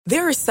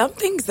There are some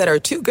things that are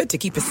too good to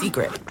keep a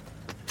secret.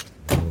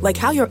 Like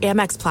how your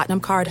Amex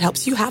Platinum card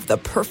helps you have the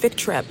perfect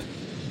trip.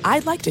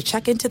 I'd like to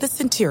check into the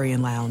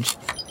Centurion Lounge.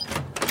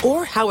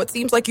 Or how it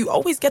seems like you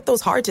always get those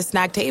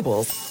hard-to-snag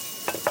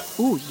tables.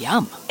 Ooh,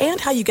 yum.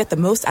 And how you get the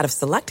most out of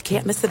select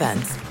can't-miss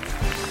events.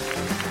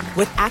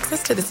 With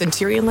access to the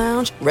Centurion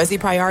Lounge, Resi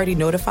Priority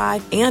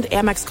Notified, and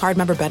Amex card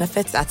member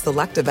benefits at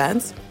select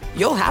events,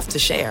 you'll have to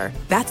share.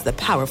 That's the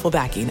powerful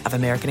backing of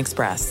American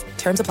Express.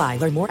 Terms apply.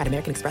 Learn more at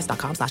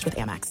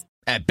americanexpress.com/withAmex.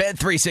 At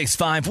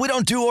Bet365, we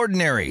don't do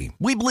ordinary.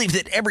 We believe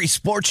that every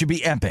sport should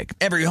be epic.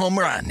 Every home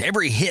run,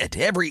 every hit,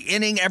 every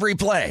inning, every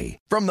play.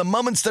 From the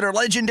moments that are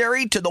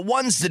legendary to the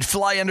ones that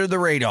fly under the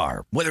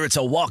radar. Whether it's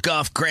a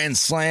walk-off grand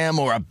slam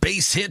or a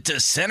base hit to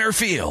center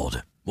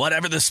field.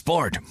 Whatever the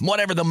sport,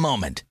 whatever the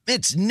moment,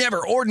 it's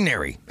never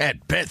ordinary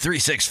at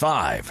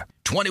Bet365.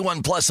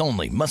 21 plus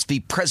only. Must be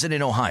present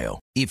in Ohio.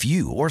 If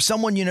you or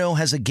someone you know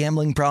has a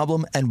gambling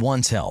problem and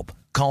wants help,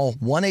 call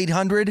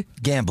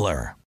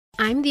 1-800-GAMBLER.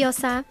 I'm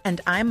Diosa. And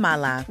I'm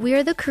Mala. We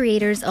are the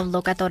creators of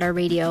Locatora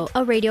Radio,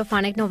 a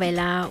radiophonic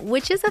novela,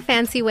 which is a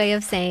fancy way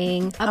of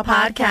saying a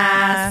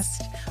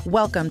podcast.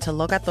 Welcome to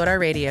Locatora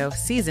Radio,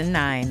 Season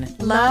 9.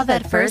 Love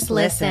at first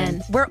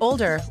listen. We're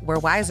older, we're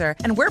wiser,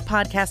 and we're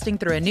podcasting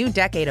through a new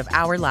decade of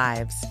our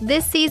lives.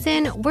 This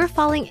season, we're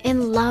falling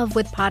in love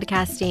with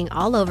podcasting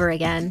all over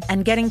again.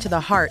 And getting to the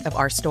heart of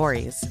our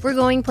stories. We're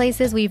going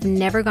places we've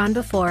never gone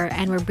before,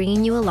 and we're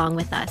bringing you along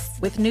with us.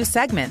 With new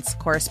segments,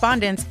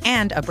 correspondence,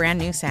 and a brand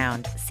new sound.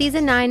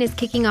 Season 9 is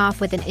kicking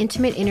off with an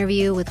intimate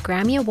interview with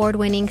Grammy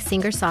Award-winning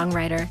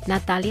singer-songwriter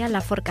Natalia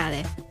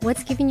Lafourcade.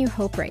 What's giving you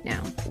hope right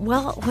now?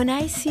 Well, when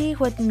I see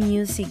what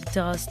music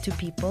does to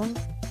people,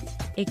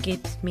 it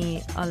gives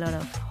me a lot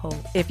of hope.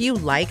 If you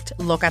liked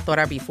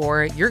Locatora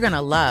before, you're going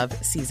to love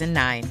Season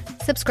 9.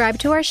 Subscribe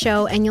to our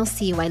show and you'll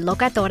see why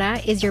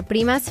Locatora is your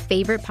prima's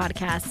favorite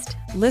podcast.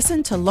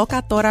 Listen to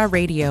Locatora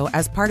Radio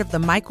as part of the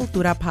My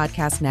Cultura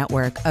Podcast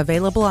Network,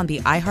 available on the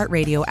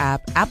iHeartRadio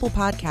app, Apple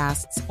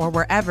Podcasts, or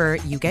wherever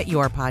you get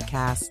your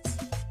podcasts.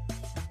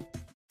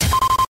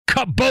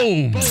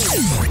 Kaboom!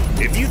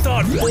 If you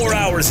thought 4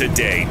 hours a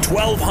day,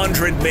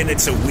 1,200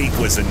 minutes a week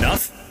was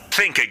enough,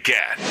 think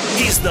again.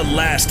 He's the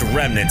last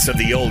remnants of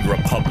the old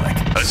republic,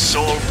 a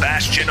sole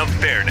bastion of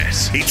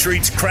fairness. He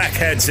treats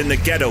crackheads in the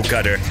ghetto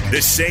gutter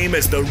the same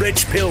as the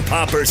rich pill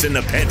poppers in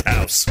the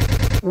penthouse.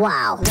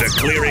 Wow. The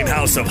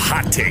clearinghouse of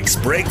hot takes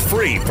break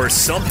free for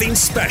something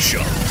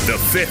special. The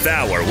Fifth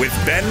Hour with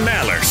Ben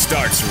Maller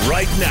starts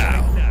right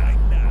now.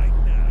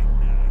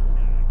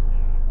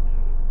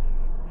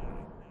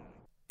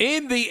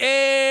 In the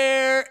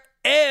air,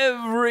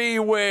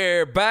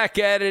 everywhere. Back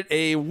at it.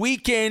 A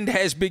weekend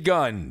has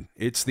begun.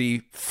 It's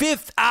the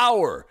Fifth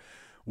Hour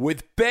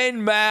with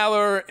Ben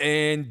Maller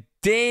and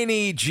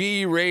Danny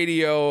G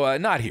Radio.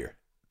 Not here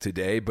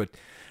today, but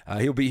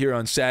he'll be here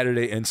on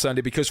Saturday and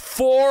Sunday because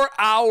 4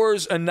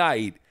 hours a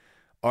night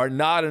are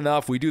not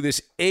enough. We do this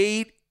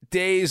 8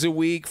 days a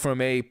week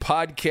from a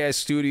podcast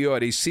studio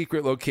at a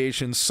secret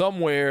location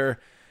somewhere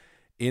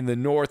in the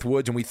North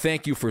Woods, and we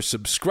thank you for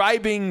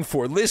subscribing,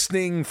 for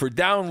listening, for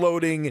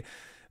downloading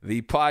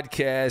the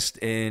podcast.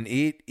 And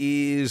it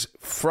is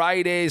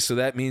Friday, so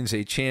that means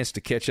a chance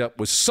to catch up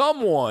with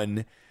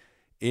someone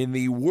in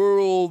the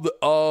world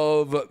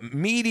of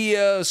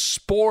media,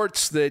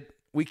 sports that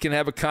we can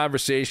have a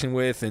conversation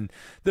with. And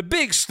the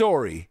big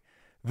story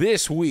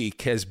this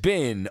week has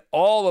been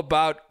all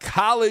about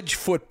college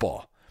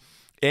football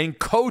and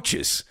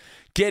coaches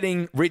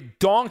getting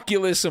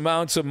redonkulous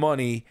amounts of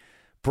money.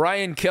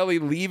 Brian Kelly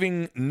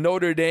leaving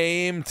Notre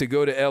Dame to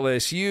go to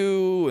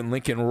LSU, and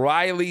Lincoln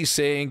Riley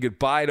saying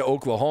goodbye to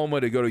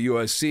Oklahoma to go to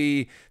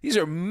USC. These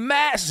are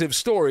massive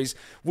stories,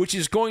 which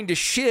is going to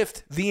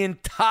shift the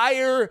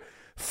entire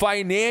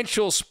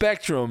financial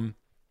spectrum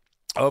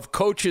of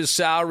coaches'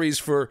 salaries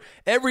for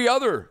every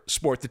other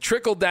sport. The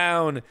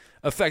trickle-down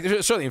effect,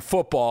 certainly in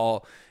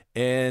football,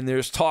 and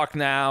there's talk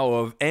now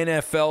of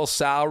NFL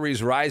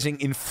salaries rising.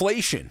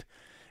 Inflation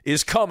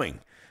is coming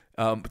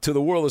to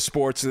the world of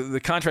sports.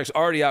 The contract's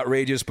already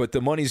outrageous, but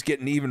the money's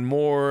getting even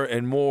more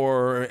and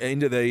more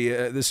into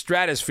the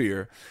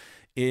stratosphere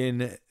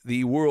in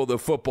the world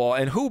of football.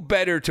 And who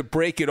better to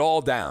break it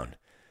all down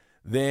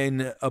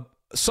than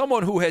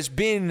someone who has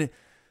been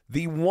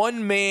the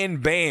one-man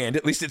band,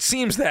 at least it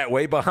seems that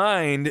way,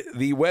 behind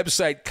the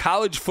website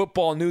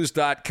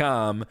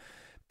collegefootballnews.com.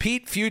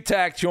 Pete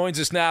Fiutak joins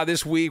us now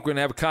this week. We're going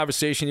to have a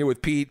conversation here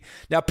with Pete.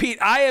 Now, Pete,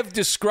 I have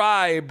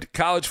described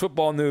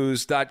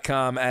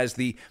collegefootballnews.com as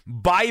the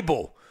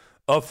Bible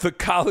of the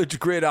college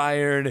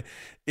gridiron.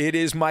 It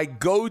is my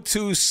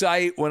go-to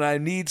site when I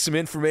need some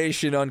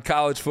information on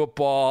college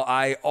football.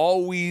 I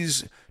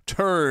always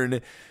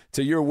turn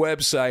to your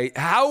website.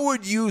 How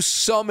would you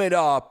sum it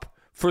up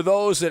for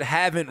those that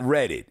haven't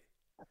read it?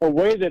 A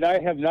way that I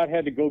have not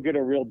had to go get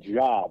a real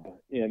job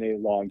in a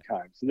long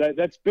time. So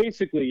that's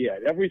basically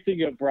it.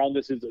 Everything around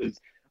this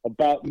is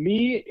about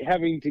me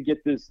having to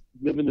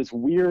live in this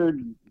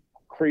weird,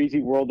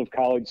 crazy world of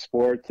college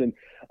sports and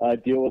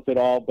deal with it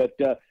all. But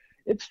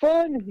it's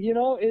fun.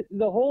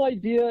 The whole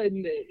idea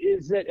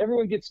is that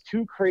everyone gets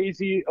too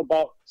crazy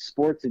about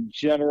sports in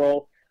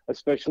general,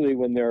 especially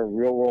when there are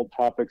real world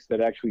topics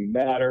that actually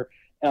matter.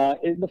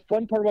 And the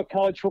fun part about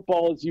college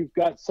football is you've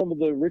got some of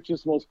the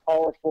richest, most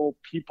powerful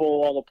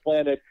people on the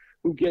planet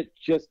who get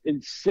just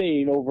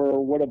insane over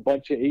what a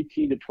bunch of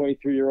 18 to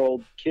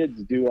 23-year-old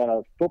kids do on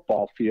a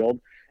football field.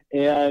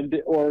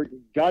 Or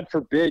God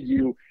forbid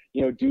you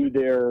do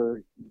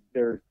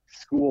their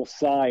school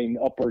sign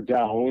up or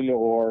down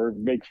or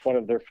make fun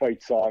of their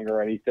fight song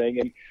or anything.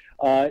 And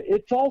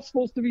it's all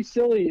supposed to be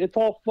silly. It's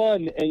all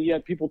fun. And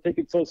yet people take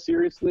it so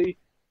seriously.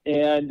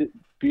 And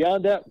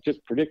beyond that,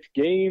 just predict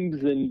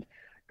games and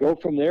go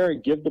from there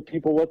and give the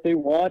people what they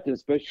want,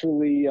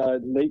 especially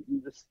late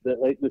in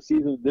the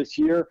season this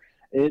year.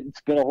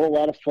 It's been a whole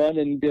lot of fun,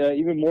 and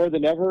even more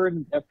than ever,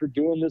 and after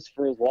doing this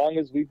for as long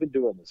as we've been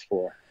doing this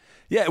for.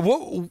 Yeah,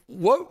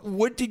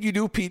 what did you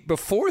do, Pete,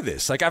 before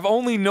this? Like, I've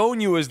only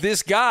known you as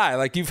this guy.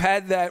 Like, you've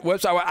had that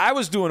website. I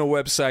was doing a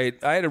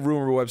website. I had a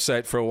rumor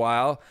website for a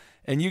while,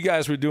 and you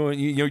guys were doing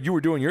you were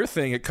doing your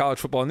thing at College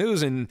Football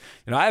News, and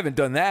I haven't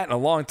done that in a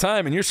long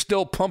time. And you're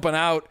still pumping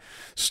out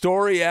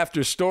story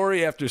after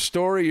story after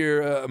story.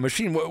 You're a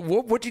machine.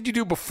 What did you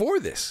do before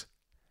this?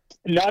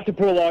 Not to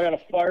put a log on a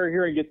fire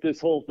here and get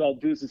this whole, I'll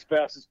do this as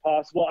fast as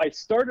possible. I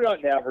started out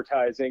in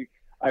advertising.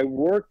 I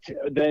worked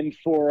then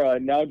for a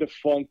now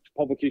defunct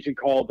publication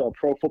called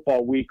Pro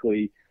Football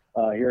Weekly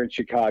here in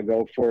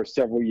Chicago for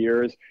several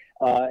years.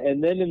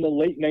 And then in the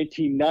late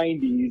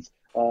 1990s,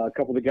 a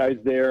couple of the guys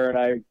there and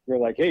I were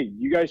like, hey,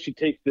 you guys should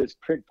take this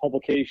print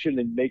publication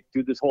and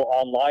do this whole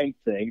online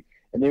thing.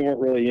 And they weren't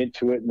really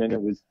into it, and then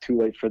it was too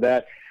late for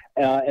that.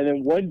 And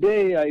then one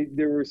day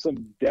there was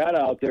some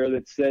data out there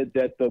that said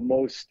that the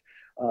most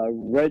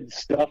read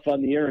stuff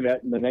on the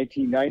internet in the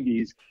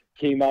 1990s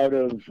came out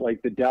of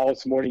like the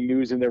Dallas Morning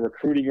News and their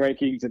recruiting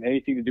rankings and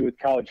anything to do with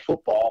college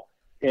football.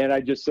 And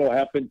I just so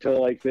happened to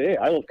say, hey,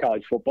 I love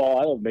college football.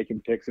 I love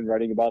making picks and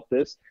writing about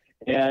this.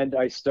 And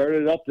I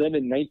started up then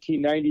in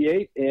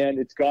 1998, and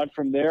it's gone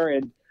from there.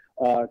 And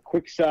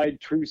quick side,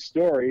 true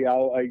story,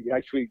 I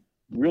actually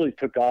really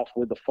took off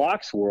with the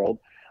Fox world.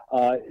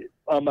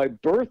 On my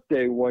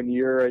birthday one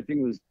year, I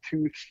think it was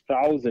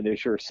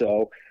 2000-ish or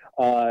so,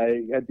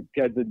 I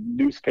had the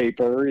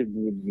newspaper.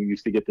 We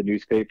used to get the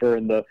newspaper,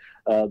 and the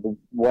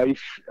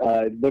wife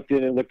looked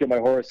at my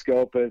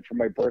horoscope for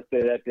my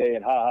birthday that day,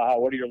 and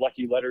what are your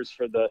lucky letters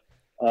for the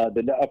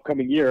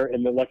upcoming year?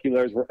 And the lucky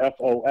letters were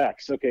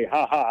FOX. Okay,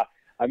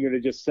 I'm going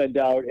to just send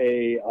out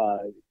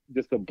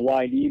just a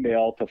blind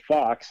email to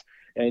Fox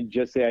and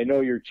just say, I know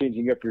you're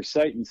changing up your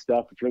site and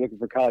stuff if you're looking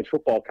for college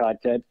football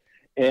content.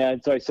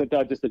 And so I sent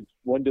out just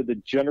one to the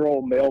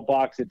general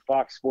mailbox at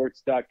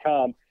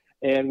foxsports.com.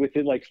 And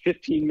within like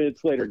 15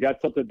 minutes later,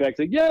 got something back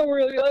saying, yeah, I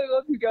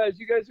love you guys.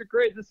 You guys are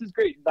great. This is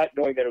great. Not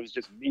knowing that it was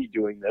just me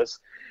doing this.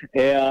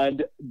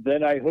 And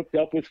then I hooked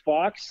up with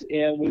Fox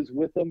and was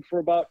with them for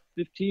about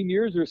 15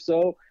 years or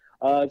so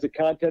as a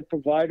content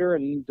provider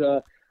and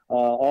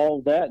all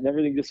of that. And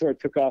everything just sort of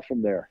took off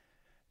from there.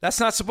 That's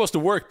not supposed to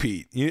work,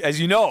 Pete. As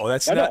you know,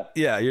 that's I not. know.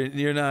 Yeah,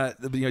 you're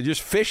not. You're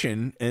just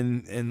fishing,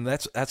 and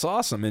that's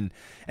awesome.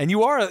 And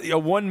you are a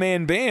one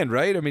man band,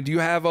 right? I mean, do you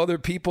have other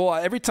people?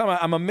 Every time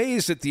I'm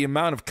amazed at the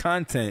amount of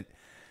content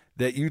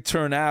that you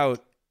turn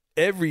out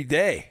every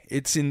day.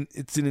 It's an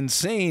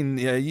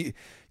insane.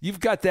 You've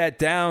got that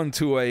down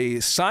to a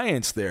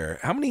science there.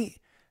 How many?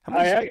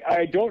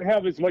 I don't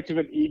have as much of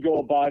an ego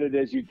about it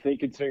as you'd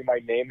think, considering my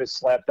name is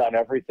slapped on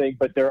everything.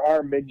 But there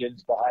are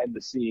minions behind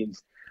the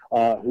scenes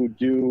who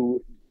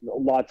do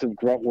lots of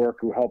grunt work,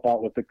 who help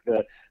out with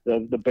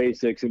the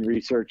basics and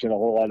research and a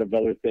whole lot of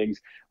other things.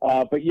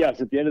 But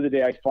yes, at the end of the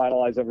day, I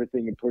finalize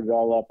everything and put it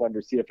all up under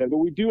CFN. But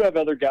we do have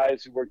other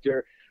guys who work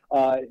there.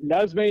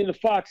 Not as many in the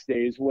Fox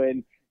days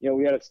when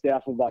we had a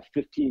staff of about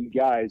 15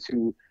 guys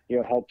who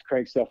helped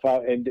crank stuff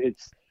out. And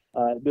it's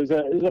there's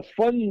a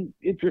fun,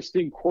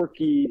 interesting,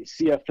 quirky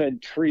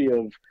CFN tree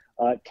of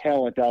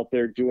talent out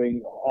there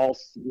doing all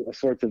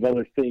sorts of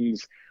other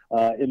things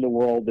in the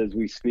world as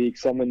we speak.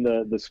 Some in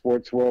the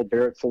sports world.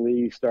 Barrett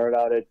Sallee started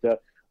out at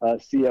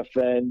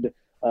CFN.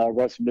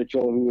 Russ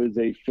Mitchell, who is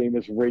a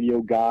famous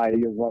radio guy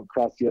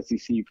across the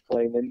SEC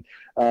playing,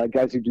 and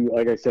guys who do,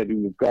 like I said,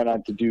 who have gone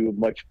on to do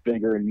much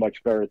bigger and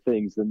much better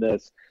things than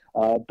this.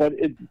 But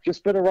it's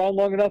just been around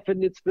long enough,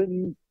 and it's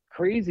been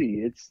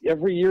crazy. It's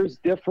every year's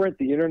different.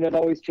 The internet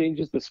always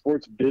changes. The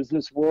sports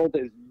business world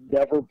has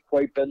never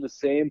quite been the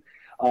same.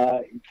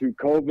 Through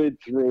COVID,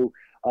 through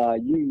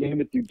you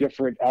name it, through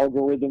different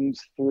algorithms,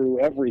 through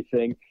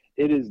everything,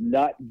 it has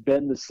not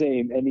been the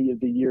same any of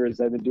the years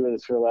I've been doing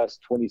this for the last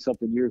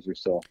 20-something years or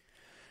so.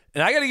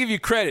 And I got to give you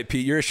credit,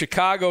 Pete. You're a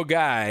Chicago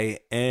guy,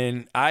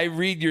 and I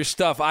read your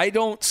stuff. I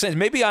don't sense,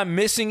 maybe I'm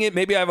missing it,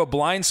 maybe I have a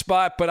blind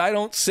spot, but I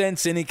don't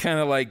sense any kind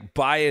of like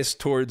bias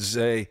towards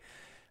a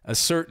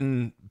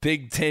certain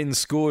Big Ten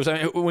school.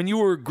 I mean, when you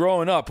were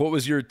growing up, what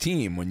was your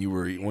team when you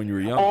were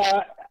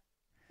young?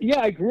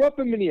 Yeah, I grew up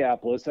in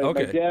Minneapolis.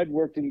 Okay. My dad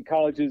worked in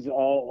colleges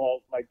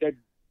my dad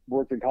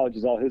worked in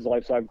colleges all his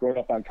life, so I've grown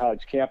up on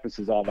college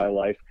campuses all my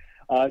life.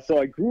 So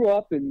I grew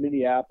up in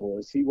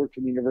Minneapolis. He worked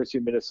for the University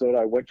of Minnesota.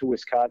 I went to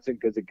Wisconsin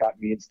because it got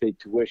me in-state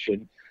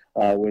tuition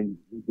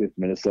with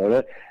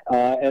Minnesota.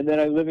 And then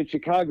I live in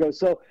Chicago.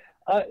 So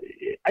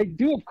I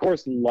do, of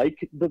course,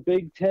 like the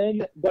Big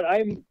Ten, but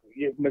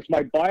if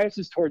my bias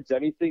is towards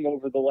anything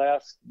over the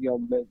last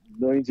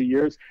millions of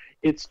years,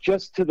 it's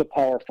just to the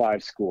Power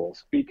 5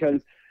 schools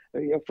because,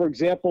 for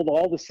example,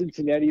 all the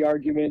Cincinnati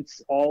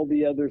arguments, all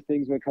the other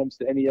things when it comes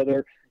to any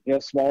other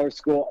smaller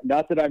school.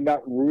 Not that I'm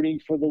not rooting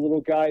for the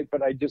little guy,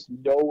 but I just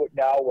know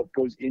now what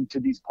goes into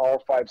these Power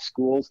 5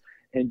 schools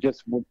and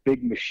just what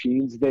big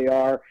machines they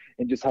are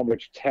and just how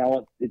much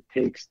talent it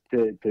takes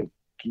to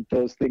keep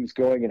those things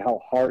going and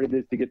how hard it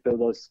is to get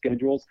those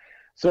schedules.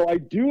 So I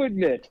do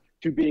admit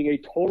to being a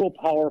total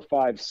Power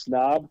 5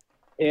 snob.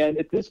 And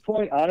at this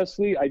point,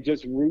 honestly, I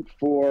just root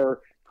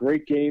for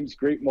great games,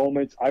 great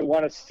moments. I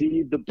want to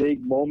see the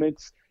big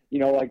moments.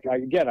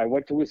 I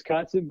went to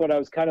Wisconsin, but I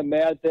was kind of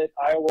mad that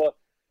Iowa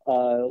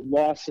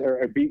lost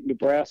or beat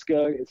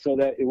Nebraska so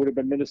that it would have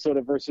been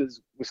Minnesota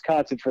versus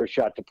Wisconsin for a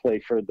shot to play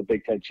for the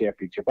Big Ten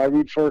championship. I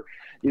root for,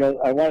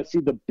 I want to see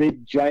the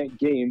big giant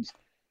games.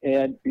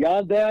 And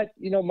beyond that,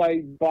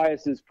 my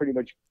biases pretty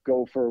much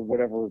go for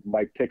whatever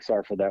my picks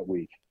are for that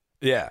week.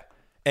 Yeah.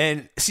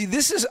 And see,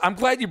 I'm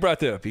glad you brought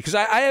that up because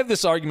I have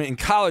this argument in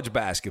college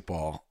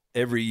basketball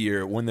every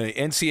year when the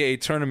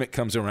NCAA tournament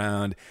comes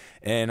around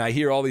and I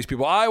hear all these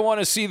people, I want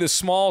to see the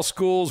small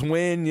schools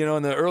win,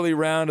 in the early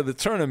round of the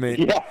tournament.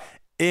 Yeah.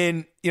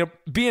 And,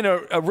 being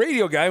a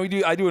radio guy,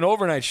 I do an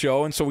overnight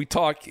show. And so we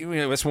talk,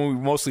 that's when we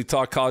mostly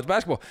talk college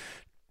basketball.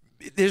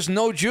 There's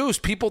no juice.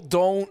 People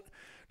don't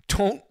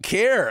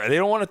care. They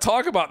don't want to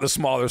talk about the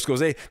smaller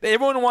schools.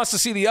 Everyone wants to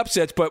see the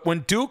upsets, but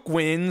when Duke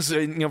wins,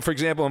 for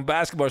example, in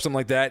basketball or something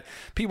like that,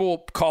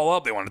 people call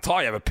up. They want to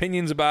talk. You have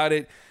opinions about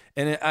it,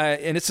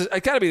 and it's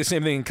got to be the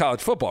same thing in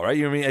college football, right?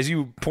 As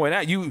you point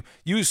out,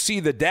 you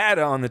see the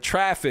data on the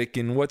traffic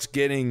and what's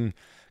getting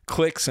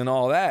clicks and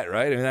all that,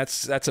 right? I mean,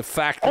 that's a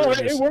factor.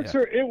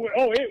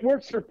 It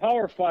works for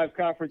Power 5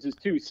 conferences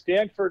too.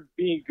 Stanford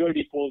being good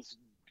equals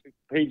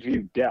page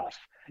view death.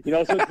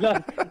 So it's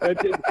not.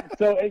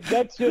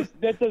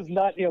 That does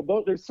not.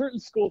 There's certain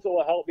schools that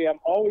will help me. I'm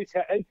always,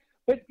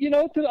 but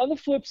on the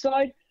flip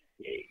side,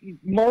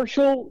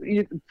 Marshall,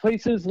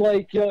 places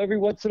like every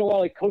once in a while,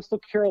 like Coastal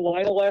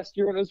Carolina last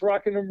year when it was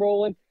rocking and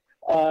rolling.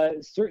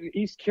 Certain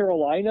East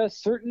Carolina,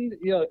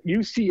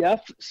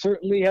 UCF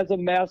certainly has a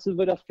massive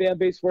enough fan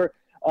base where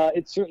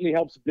it certainly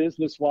helps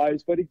business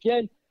wise. But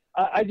again,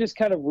 I just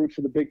kind of root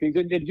for the big things,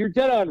 and you're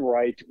dead on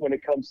right when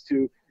it comes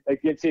to.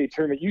 Against a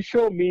tournament, you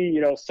show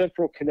me,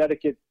 Central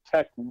Connecticut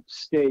Tech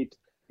State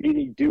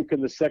beating Duke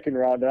in the second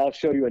round, and I'll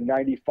show you a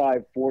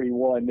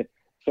 95-41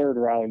 third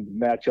round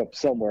matchup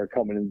somewhere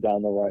coming in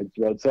down the road.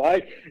 So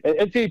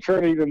NCAA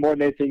tournament, even more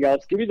than anything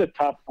else, give me the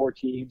top 4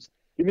 teams,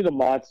 give me the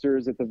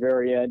monsters at the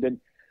very end, and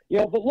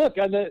But look,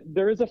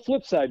 there is a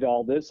flip side to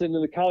all this, and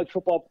in the college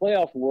football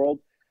playoff world,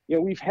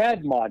 we've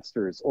had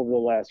monsters over the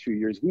last few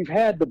years. We've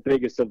had the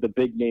biggest of the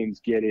big names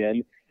get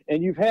in.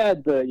 And you've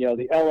had the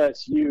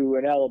LSU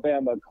and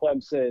Alabama,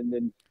 Clemson,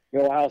 and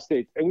Ohio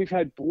State, and we've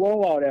had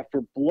blowout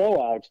after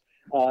blowout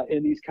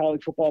in these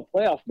college football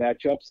playoff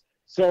matchups.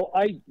 So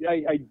I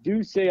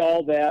do say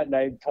all that, and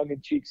I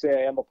tongue-in-cheek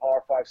say I am a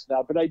Power 5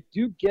 snob, but I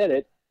do get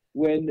it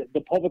when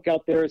the public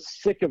out there is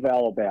sick of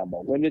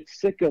Alabama, when it's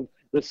sick of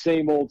the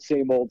same old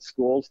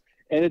schools,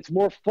 and it's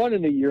more fun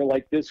in a year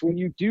like this when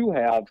you do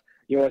have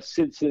a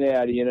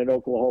Cincinnati and an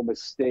Oklahoma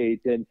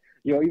State and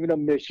even a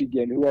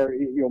Michigan who are,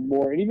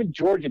 more, and even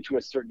Georgia to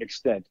a certain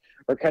extent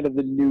are kind of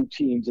the new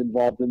teams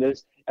involved in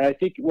this. And I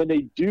think when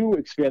they do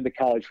expand the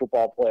college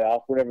football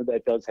playoff, whenever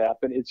that does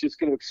happen, it's just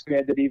going to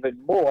expand it even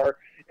more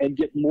and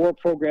get more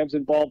programs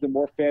involved and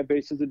more fan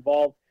bases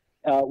involved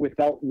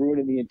without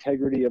ruining the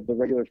integrity of the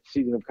regular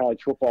season of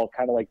college football,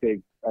 kind of like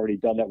they've already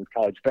done that with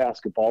college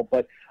basketball.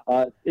 But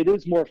it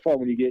is more fun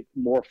when you get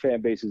more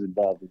fan bases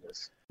involved in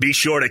this. Be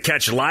sure to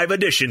catch live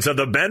editions of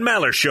the Ben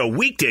Maller Show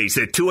weekdays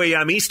at 2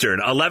 a.m. Eastern,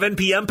 11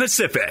 p.m.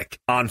 Pacific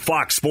on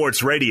Fox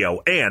Sports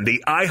Radio and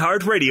the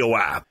iHeartRadio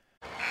app.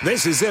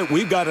 This is it.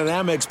 We've got an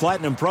Amex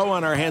Platinum Pro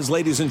on our hands,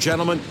 ladies and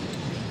gentlemen.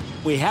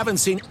 We haven't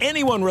seen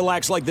anyone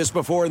relax like this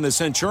before in the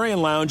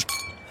Centurion Lounge.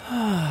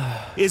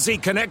 Is he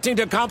connecting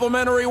to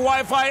complimentary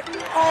Wi-Fi?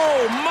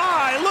 Oh,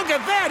 my. Look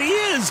at that. He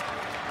is.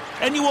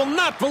 And you will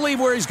not believe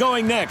where he's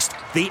going next.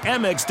 The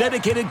Amex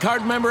dedicated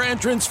card member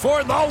entrance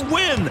for the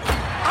win.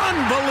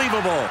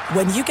 Unbelievable.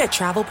 When you get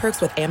travel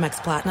perks with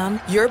Amex Platinum,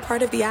 you're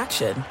part of the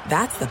action.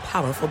 That's the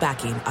powerful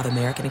backing of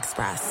American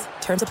Express.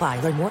 Terms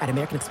apply. Learn more at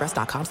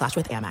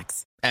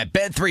americanexpress.com/withAmex. At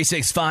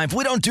Bet365,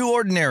 we don't do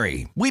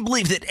ordinary. We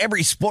believe that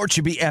every sport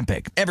should be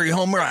epic. Every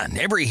home run,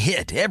 every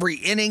hit, every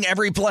inning,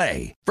 every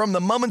play. From the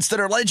moments that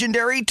are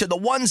legendary to the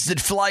ones that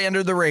fly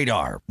under the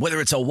radar. Whether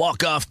it's a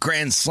walk-off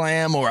grand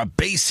slam or a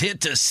base hit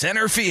to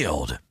center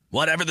field.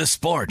 Whatever the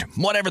sport,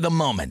 whatever the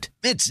moment,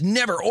 it's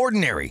never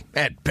ordinary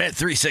at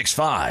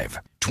Bet365.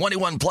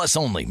 21 plus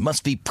only.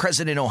 Must be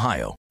present in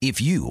Ohio. If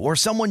you or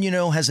someone you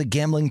know has a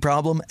gambling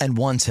problem and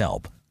wants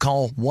help,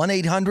 call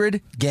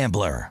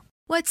 1-800-GAMBLER.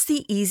 What's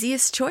the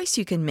easiest choice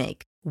you can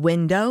make?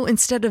 Window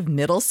instead of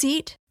middle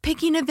seat?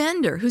 Picking a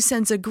vendor who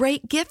sends a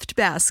great gift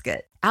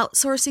basket?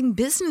 Outsourcing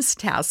business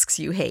tasks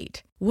you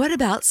hate? What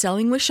about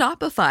selling with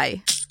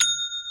Shopify?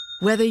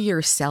 Whether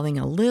you're selling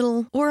a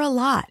little or a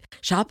lot,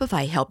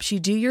 Shopify helps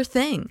you do your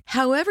thing,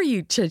 however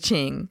you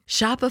cha-ching.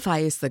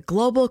 Shopify is the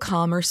global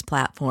commerce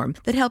platform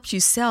that helps you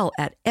sell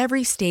at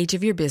every stage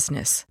of your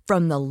business.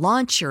 From the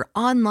launch your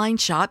online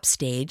shop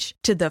stage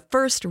to the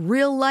first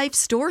real-life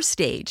store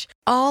stage,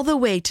 all the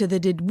way to the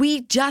did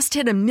we just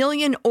hit 1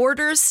 million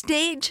orders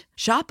stage.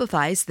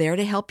 Shopify's there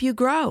to help you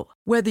grow.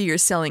 Whether you're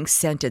selling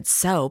scented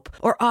soap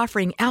or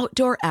offering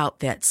outdoor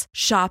outfits,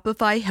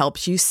 Shopify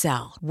helps you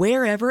sell.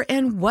 Wherever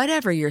and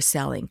whatever you're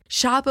selling,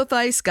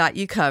 Shopify's got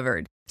you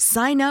covered.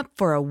 Sign up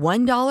for a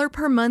 $1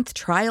 per month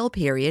trial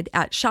period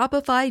at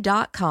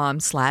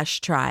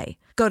shopify.com/try.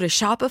 Go to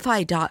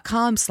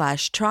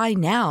shopify.com/try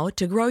now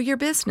to grow your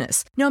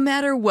business, no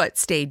matter what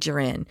stage you're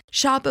in.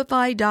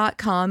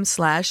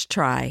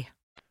 Shopify.com/try.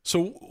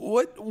 So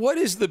what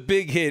is the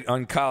big hit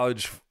on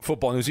college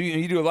football news?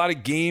 You do a lot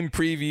of game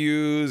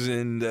previews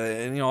and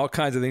all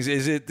kinds of things.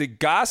 Is it the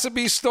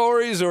gossipy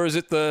stories or is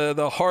it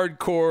the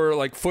hardcore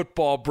like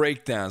football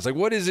breakdowns? Like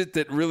what is it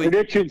that really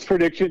predictions? It's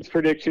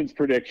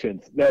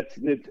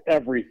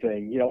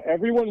everything.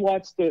 Everyone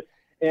wants to,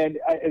 and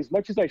as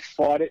much as I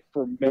fought it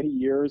for many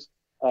years,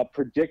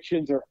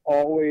 predictions are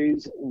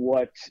always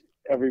what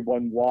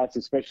everyone wants,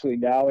 especially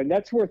now, and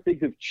that's where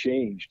things have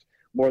changed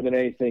more than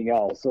anything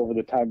else over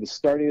the time of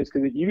starting this,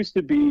 because it used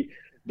to be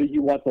that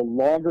you want the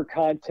longer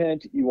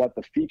content, you want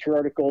the feature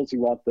articles, you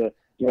want the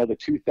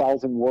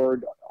 2,000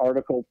 word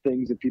article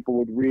things that people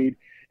would read,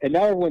 and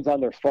now everyone's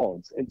on their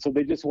phones, and so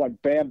they just want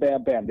bam,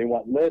 bam, bam. They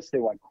want lists, they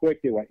want quick,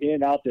 they want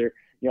in, out there.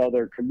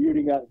 They're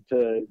commuting out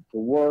to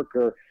work,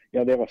 or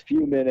they have a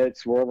few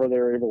minutes wherever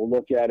they're able to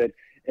look at it,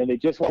 and they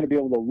just want to be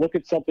able to look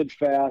at something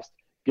fast,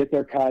 get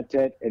their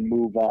content, and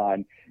move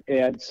on.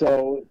 And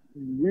so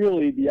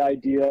really the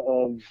idea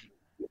of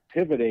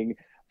pivoting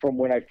from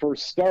when I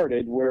first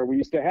started, where we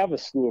used to have a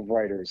slew of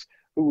writers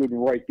who would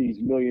write these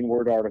 1 million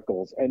word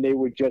articles, and they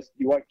would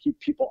you want to keep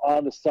people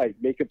on the site,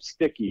 make them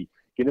sticky,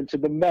 get them to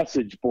the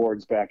message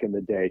boards back in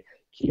the day,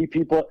 keep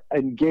people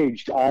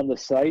engaged on the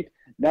site.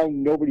 Now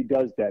nobody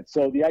does that.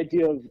 So the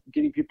idea of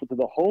getting people to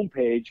the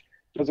homepage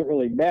doesn't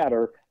really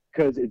matter,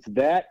 because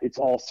it's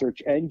all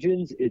search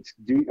engines. It's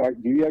do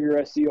you have your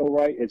SEO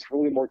right? It's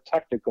really more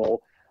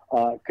technical.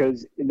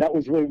 Because that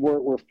was really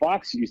where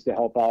Fox used to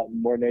help out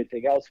more than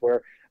anything else,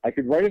 where I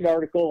could write an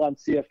article on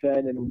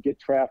CFN and would get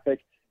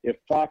traffic. If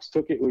Fox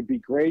took it, it would be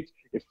great.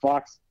 If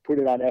Fox put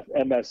it on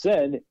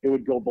MSN, it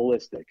would go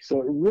ballistic.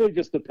 So it really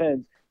just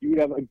depends. You would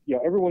have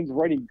everyone's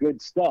writing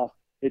good stuff.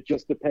 It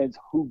just depends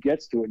who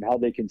gets to it and how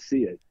they can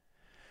see it.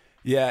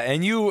 Yeah,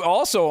 and you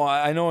also,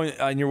 I know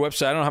on your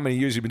website, I don't know how many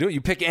years you've been doing it,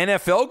 you pick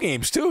NFL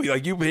games too.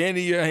 Like you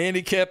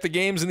handicap the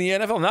games in the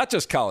NFL, not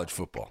just college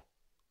football.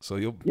 So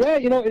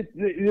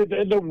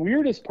the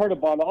weirdest part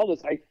about all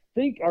this, I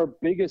think our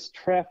biggest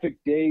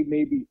traffic day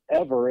maybe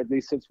ever, at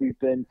least since we've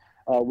been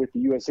with the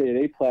USA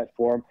Today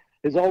platform,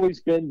 has always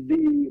been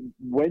the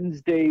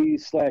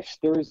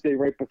Wednesday/Thursday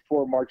right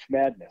before March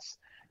Madness.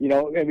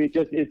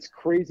 It's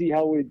crazy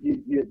how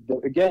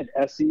again,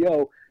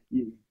 SEO,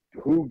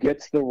 who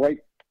gets the right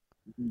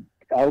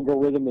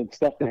algorithm and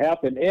stuff to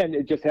happen, and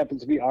it just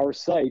happens to be our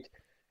site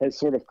has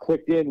sort of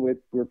clicked in with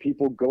where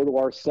people go to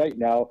our site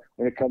now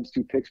when it comes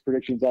to picks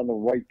predictions on the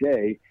right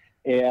day.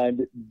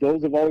 And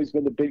those have always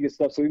been the biggest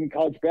stuff. So even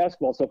college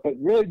basketball stuff, but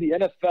really the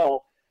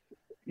NFL,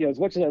 as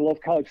much as I love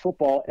college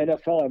football,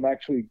 NFL, I'm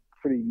actually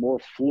pretty more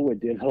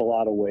fluent in a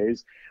lot of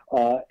ways.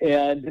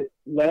 And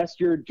last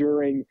year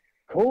during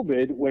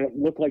COVID, when it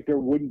looked like there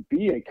wouldn't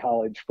be a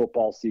college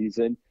football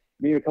season,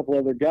 me and a couple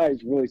other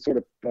guys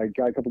I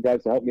got a couple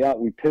guys to help me out.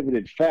 We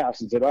pivoted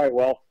fast and said, all right,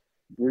 well,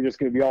 we're just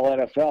going to be all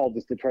NFL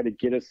just to try to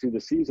get us through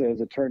the season. As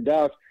it turned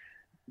out,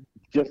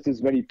 just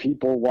as many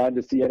people wanted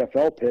to see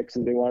NFL picks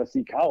as they want to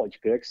see college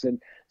picks.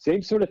 And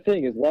same sort of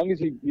thing, as long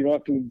as you don't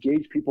have to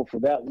engage people for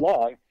that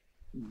long,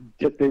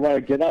 just they want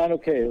to get on,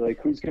 okay, like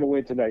who's going to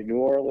win tonight, New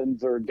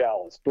Orleans or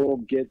Dallas?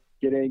 Boom, get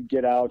in,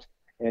 get out,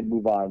 and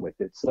move on with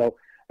it. So,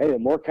 hey, the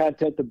more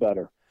content, the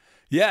better.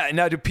 Yeah.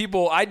 Now, I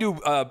do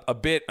a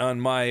bit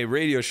on my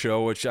radio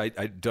show, which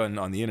I've done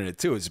on the internet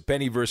too. It's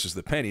Penny versus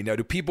the Penny. Now,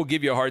 do people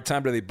give you a hard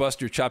time? Do they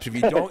bust your chops if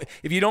you don't?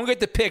 If you don't get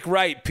the pick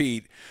right,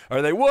 Pete?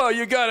 Are they? Whoa,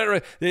 you got it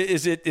right.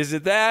 Is it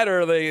that,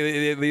 or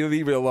they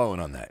leave it alone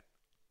on that?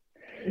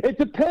 It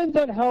depends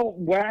on how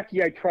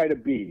wacky I try to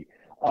be.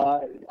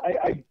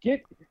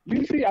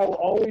 Usually I will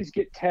always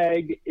get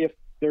tagged if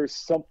there's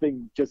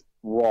something just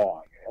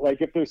wrong,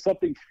 like if there's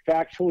something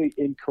factually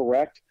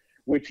incorrect,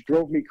 which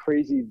drove me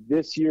crazy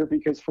this year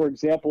because, for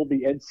example,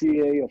 the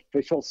NCAA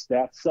official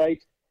stats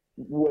site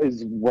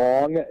was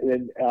wrong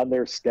on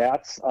their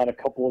stats on a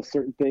couple of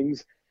certain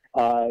things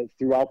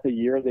throughout the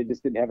year. They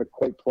just didn't have it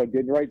quite plugged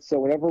in right. So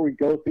whenever we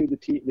go through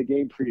the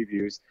game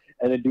previews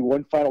and then do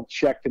one final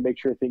check to make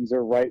sure things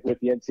are right with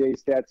the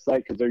NCAA stats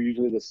site, because they're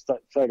usually the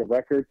site of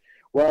record,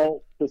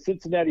 well, the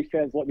Cincinnati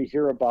fans let me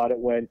hear about it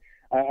when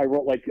I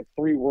wrote like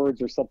 3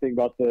 words or something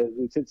about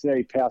the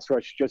Cincinnati pass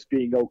rush just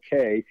being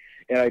okay,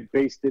 and I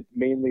based it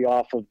mainly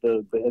off of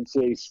the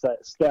NCAA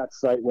stats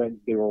site when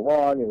they were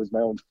wrong. It was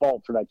my own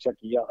fault for not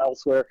checking out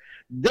elsewhere.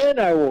 Then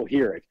I will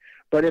hear it.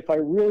 But if I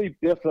really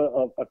biff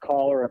a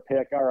call or a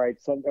pick, all right,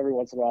 every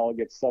once in a while I'll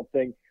get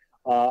something.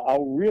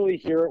 I'll really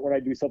hear it when I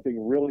do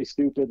something really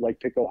stupid, like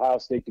pick Ohio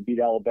State to beat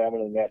Alabama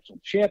in the national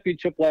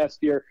championship last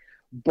year.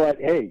 But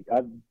hey,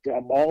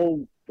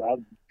 I'll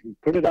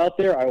put it out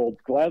there. I will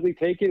gladly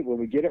take it. When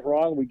we get it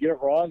wrong, we get it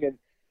wrong,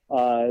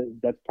 and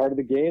that's part of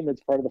the game.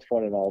 That's part of the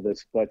fun in all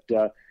this. But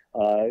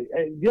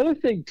and the other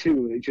thing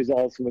too, which is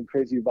also been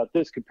crazy about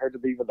this compared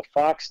to even the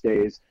Fox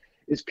days,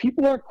 is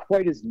people aren't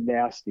quite as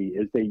nasty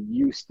as they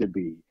used to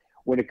be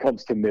when it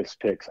comes to missed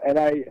picks. And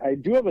I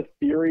do have a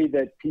theory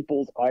that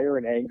people's ire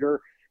and anger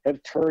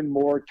have turned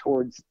more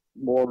towards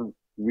more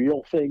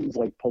real things,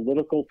 like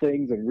political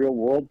things and real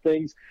world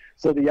things.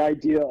 So the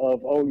idea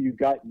of, oh, you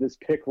got this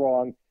pick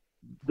wrong,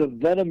 the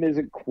venom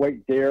isn't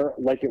quite there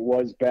like it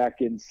was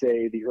back in,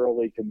 say, the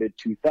early to mid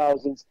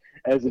 2000s,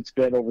 as it's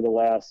been over the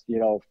last,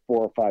 4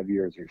 or 5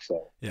 years or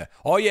so. Yeah.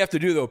 All you have to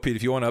do, though, Pete,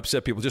 if you want to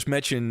upset people, just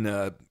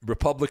mention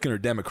Republican or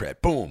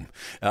Democrat. Boom.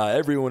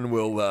 Everyone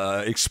will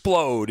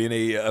explode in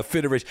a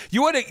fit of rage.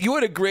 You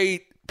had a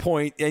great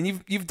point, and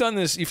you've done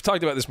this, you've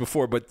talked about this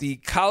before, but the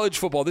college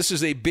football, this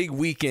is a big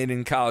weekend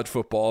in college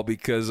football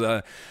because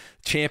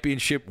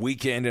championship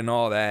weekend and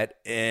all that,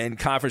 and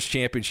conference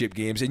championship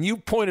games. And you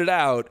pointed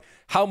out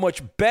how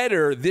much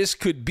better this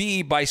could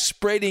be by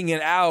spreading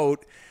it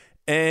out,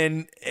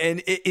 and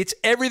it's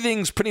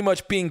everything's pretty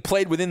much being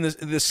played within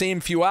the same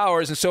few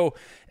hours. And so,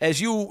 as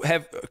you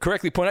have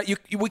correctly pointed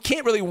out, we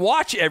can't really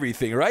watch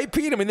everything, right,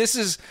 Pete? I mean, this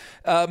is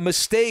a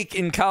mistake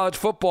in college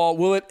football.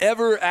 Will it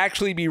ever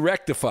actually be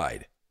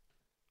rectified?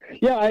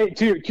 Yeah,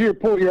 to your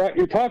point,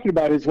 you're talking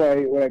about is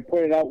what I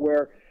pointed out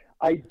where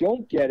I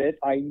don't get it.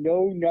 I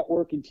know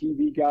network and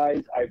TV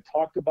guys. I've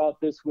talked about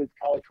this with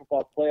college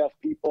football playoff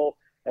people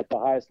at the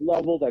highest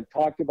levels. I've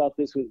talked about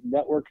this with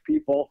network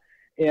people,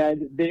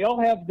 and they all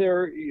have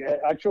their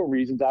actual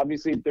reasons.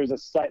 Obviously, if there's a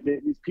site,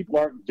 these people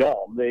aren't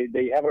dumb.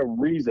 They have a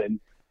reason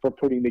for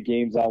putting the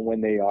games on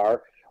when they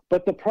are.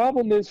 But the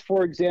problem is,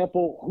 for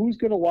example, who's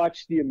going to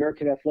watch the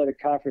American Athletic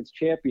Conference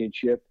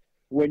Championship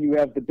when you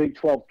have the Big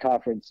 12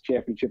 Conference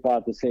Championship on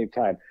at the same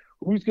time?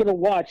 Who's going to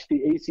watch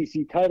the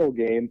ACC title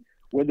game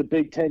when the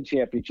Big 10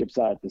 Championship's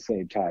on at the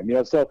same time?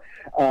 So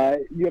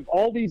you have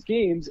all these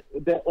games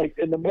that, like,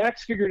 and the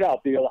MAC's figured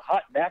out, the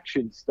hot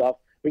action stuff.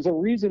 There's a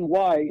reason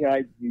why,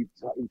 you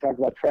talked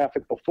about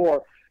traffic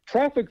before.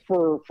 Traffic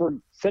for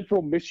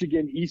Central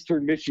Michigan,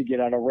 Eastern Michigan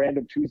on a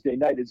random Tuesday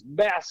night is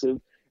massive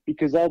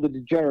because all the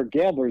degenerate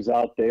gamblers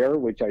out there,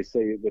 which I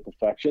say with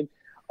affection,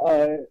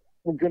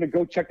 we're going to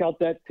go check out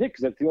that pick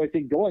because that's the only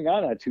thing going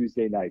on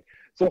Tuesday night.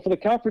 So for the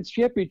conference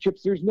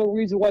championships, there's no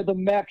reason why the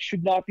MAC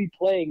should not be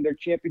playing their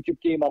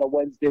championship game on a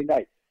Wednesday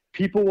night.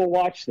 People will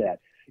watch that.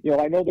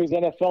 I know there's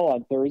NFL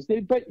on Thursday,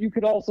 but you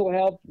could also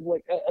have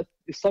like a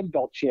Sun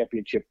Belt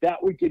championship.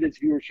 That would get its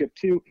viewership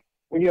too.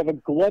 When you have a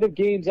glut of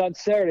games on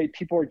Saturday,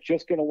 people are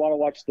just going to want to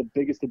watch the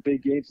biggest of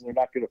big games, and they're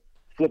not going to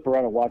flip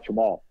around and watch them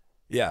all.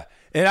 Yeah.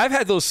 And I've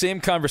had those same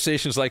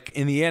conversations like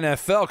in the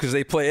NFL because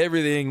they play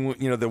everything,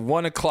 the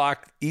 1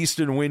 o'clock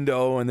Eastern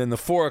window and then the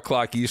 4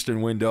 o'clock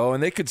Eastern window,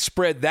 and they could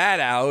spread that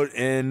out.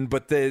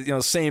 But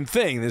same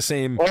thing, the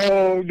same.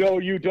 Oh, no,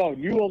 you don't.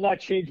 You will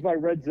not change my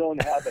red zone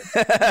habit.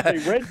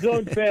 As a red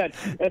zone fan,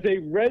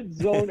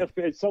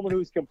 as someone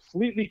who's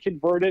completely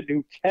converted,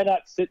 who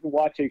cannot sit and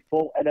watch a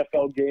full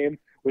NFL game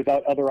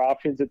without other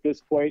options at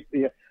this point,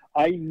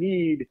 I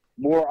need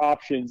more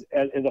options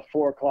in the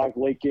 4 o'clock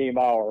late game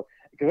hour.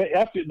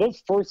 After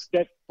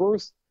that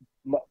first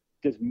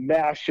just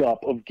mashup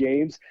of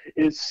games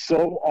is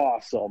so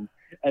awesome,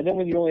 and then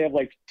when you only have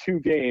like 2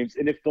 games,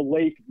 and if the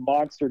late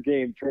monster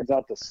game turns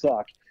out to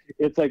suck,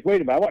 it's like,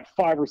 wait a minute, I want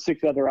 5 or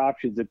 6 other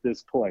options at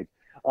this point.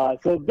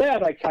 So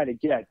that I kind of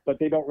get, but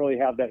they don't really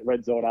have that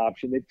red zone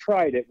option. They've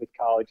tried it with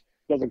college,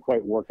 doesn't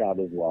quite work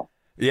out as well.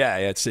 Yeah,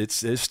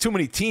 it's too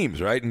many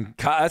teams, right? And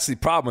that's the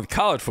problem with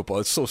college football.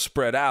 It's so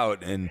spread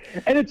out, and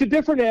it's a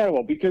different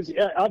animal because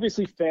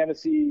obviously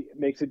fantasy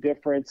makes a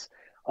difference.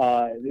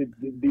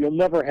 You'll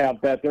never have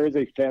that. There is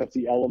a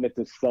fantasy element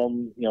to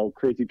some,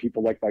 crazy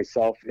people like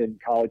myself in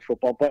college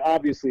football, but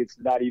obviously it's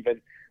not even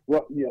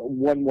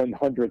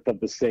 1/100th of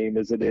the same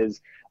as it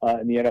is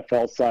in the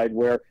NFL side,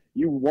 where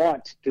you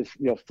want to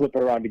flip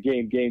it around to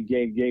game.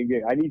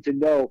 I need to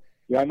know.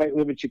 I might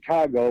live in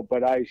Chicago,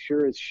 but I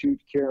sure as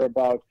shoot care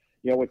about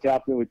what's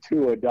happening with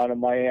Tua down in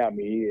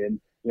Miami, and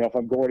if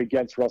I'm going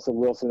against Russell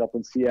Wilson up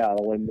in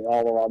Seattle and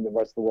all around the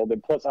rest of the world.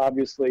 And plus,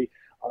 obviously,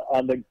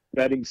 on the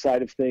betting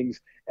side of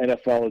things,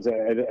 NFL is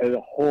a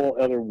whole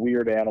other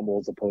weird animal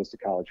as opposed to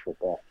college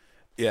football.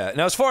 Yeah.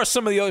 Now, as far as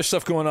some of the other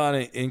stuff going on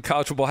in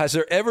college football, has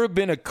there ever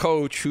been a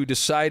coach who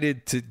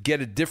decided to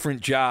get a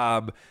different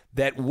job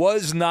that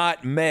was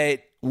not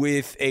met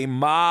with a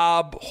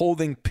mob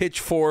holding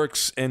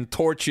pitchforks and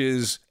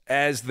torches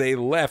as they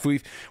left.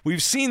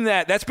 We've seen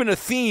that. That's been a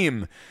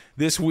theme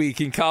this week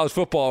in college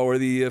football where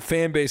the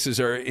fan bases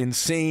are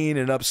insane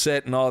and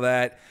upset and all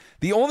that.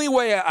 The only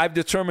way I've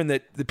determined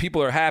that the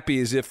people are happy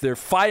is if they're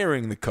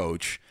firing the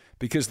coach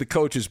because the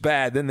coach is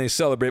bad, then they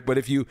celebrate. But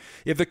if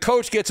the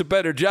coach gets a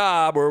better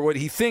job or what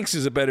he thinks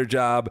is a better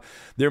job,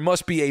 there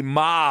must be a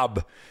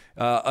mob,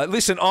 at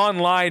least an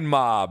online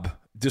mob,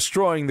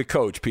 destroying the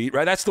coach, Pete,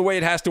 right? That's the way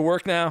it has to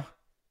work now?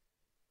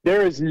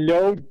 There is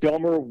no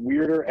dumber,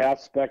 weirder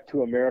aspect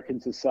to American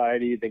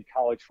society than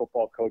college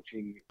football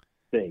coaching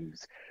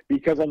things.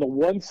 Because on the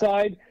one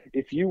side,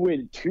 if you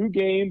win 2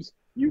 games,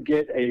 you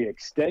get an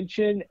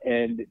extension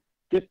and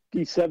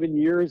 57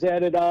 years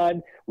added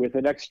on with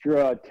an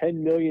extra $10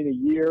 million a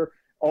year,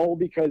 all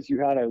because you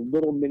had a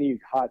little mini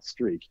hot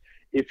streak.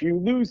 If you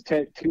lose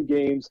 2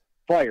 games,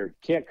 fired.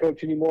 Can't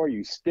coach anymore.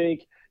 You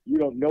stink. You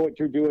don't know what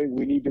you're doing.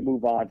 We need to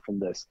move on from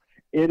this.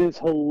 It is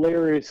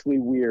hilariously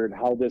weird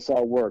how this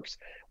all works.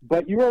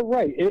 But you are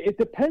right. It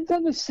depends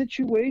on the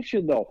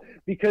situation, though,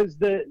 because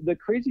the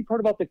crazy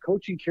part about the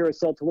coaching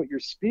carousel to what you're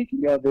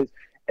speaking of is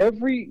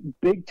every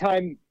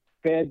big-time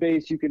fan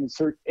base, you can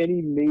insert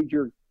any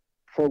major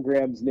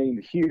program's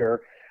name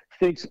here,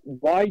 thinks,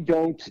 why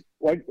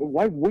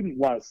wouldn't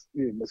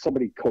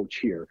somebody coach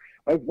here?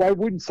 Why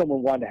wouldn't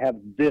someone want to have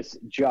this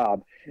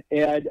job?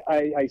 And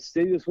I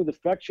say this with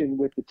affection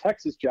with the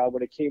Texas job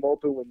when it came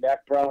open when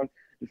Mac Brown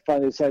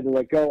finally decided to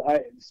let go.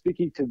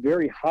 Speaking to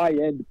very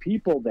high-end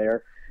people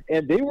there,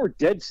 and they were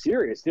dead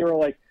serious. They were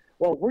like,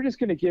 well, we're just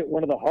going to get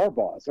one of the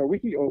Harbaughs, or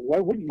why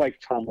wouldn't Mike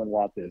Tomlin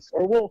want this?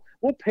 Or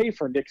we'll pay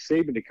for Nick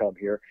Saban to come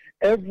here.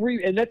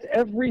 And that's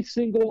every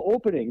single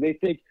opening. They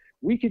think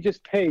we could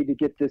just pay to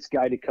get this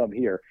guy to come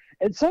here.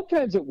 And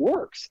sometimes it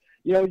works.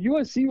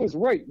 USC was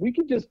right. We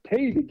could just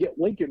pay to get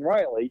Lincoln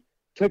Riley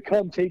to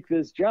come take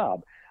this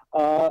job.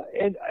 For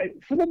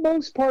the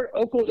most part,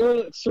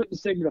 Oklahoma, a certain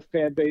segment of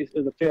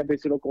the fan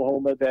base in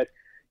Oklahoma that,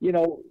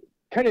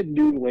 kind of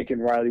knew Lincoln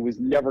Riley was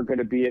never going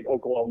to be at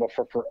Oklahoma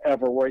for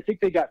forever. Where I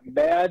think they got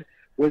mad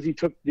was he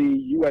took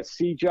the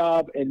USC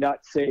job and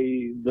not,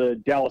 say,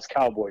 the Dallas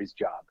Cowboys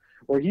job,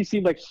 where he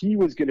seemed like he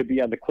was going to be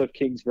on the Cliff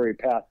Kingsbury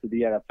path to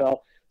the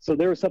NFL. So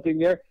there was something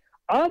there.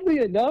 Oddly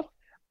enough,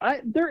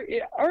 there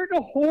aren't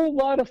a whole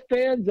lot of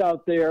fans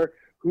out there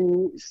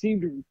who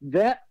seemed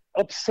that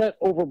upset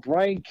over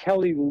Brian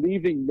Kelly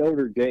leaving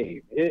Notre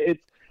Dame.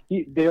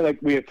 They're like,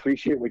 we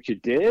appreciate what you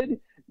did.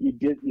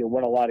 You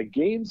won a lot of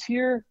games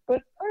here,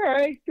 but all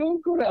right, go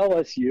to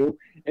LSU.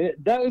 And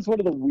that was one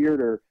of the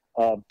weirder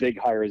big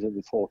hires in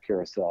this whole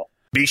carousel.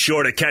 Be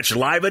sure to catch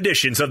live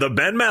editions of the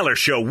Ben Maller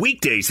Show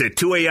weekdays at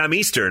 2 a.m.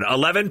 Eastern,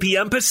 11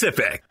 p.m.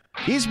 Pacific.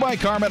 He's Mike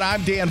Harmon.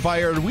 I'm Dan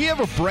Beyer. We have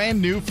a brand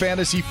new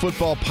fantasy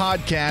football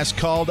podcast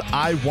called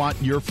I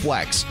Want Your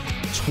Flex.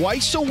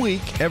 Twice a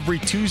week, every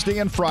Tuesday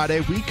and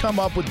Friday, we come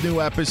up with new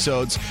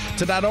episodes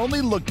to not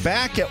only look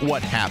back at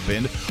what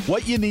happened,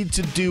 what you need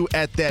to do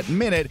at that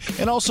minute,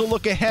 and also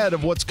look ahead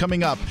of what's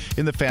coming up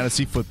in the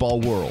fantasy football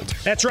world.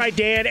 That's right,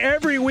 Dan.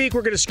 Every week,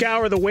 we're going to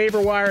scour the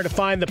waiver wire to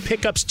find the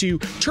pickups to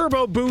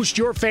turbo boost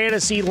your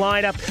fantasy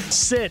lineup,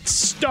 sits,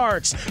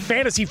 starts,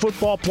 fantasy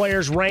football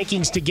players'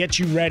 rankings to get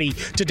you ready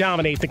to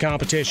dominate the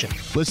competition.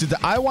 Listen to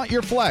I Want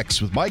Your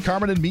Flex with Mike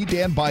Harmon and me,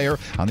 Dan Beyer,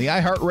 on the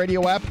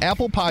iHeartRadio app,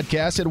 Apple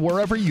Podcasts, and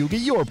wherever you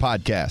get your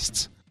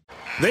podcasts.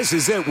 This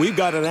is it. We've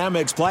got an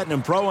Amex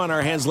Platinum Pro on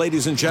our hands,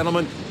 ladies and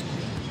gentlemen.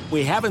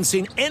 We haven't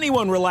seen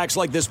anyone relax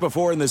like this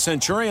before in the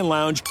Centurion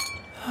Lounge.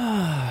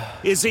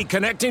 Is he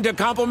connecting to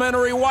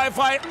complimentary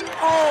Wi-Fi?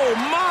 Oh,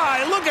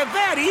 my. Look at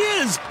that. He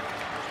is.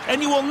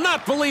 And you will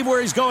not believe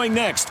where he's going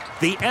next.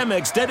 The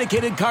Amex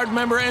dedicated card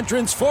member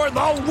entrance for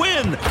the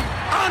win.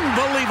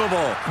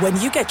 Unbelievable. When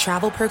you get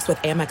travel perks with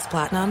Amex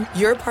Platinum,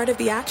 you're part of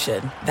the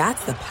action.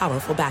 That's the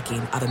powerful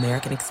backing of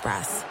American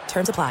Express.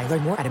 Terms apply.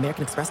 Learn more at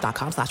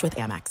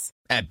americanexpress.com/withAmex.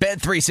 At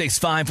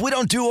Bet365, we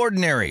don't do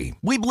ordinary.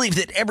 We believe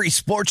that every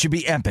sport should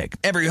be epic.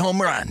 Every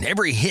home run,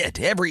 every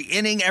hit, every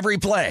inning, every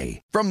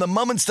play. From the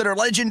moments that are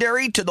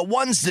legendary to the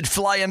ones that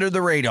fly under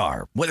the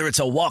radar. Whether it's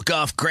a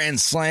walk-off grand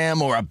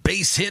slam or a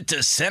base hit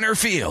to center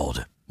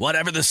field.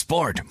 Whatever the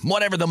sport,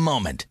 whatever the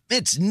moment,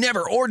 it's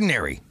never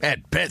ordinary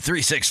at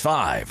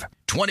Bet365.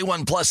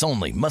 21 plus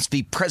only. Must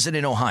be present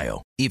in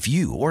Ohio. If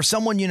you or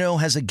someone you know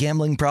has a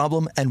gambling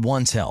problem and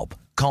wants help,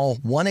 call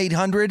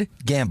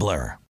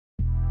 1-800-GAMBLER.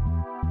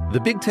 The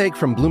Big Take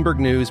from Bloomberg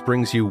News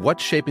brings you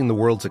what's shaping the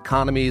world's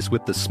economies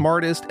with the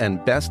smartest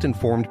and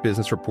best-informed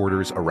business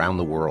reporters around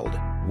the world.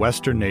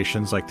 Western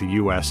nations like the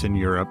U.S. and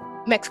Europe.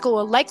 Mexico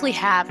will likely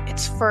have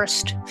its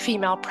first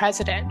female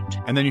president.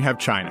 And then you have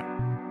China.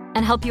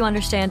 And help you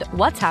understand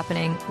what's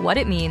happening, what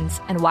it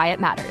means, and why it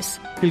matters.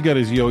 He'll get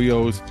his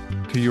yo-yos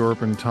to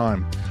Europe in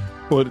time.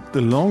 But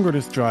the longer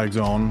this drags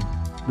on,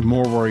 the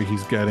more worry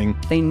he's getting.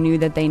 They knew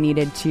that they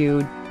needed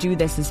to do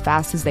this as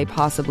fast as they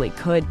possibly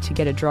could to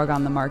get a drug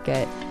on the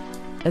market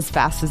as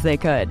fast as they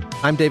could.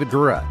 I'm David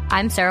Gura.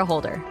 I'm Sarah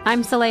Holder.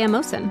 I'm Saleha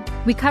Mohsen.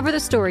 We cover the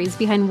stories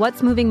behind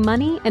what's moving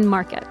money and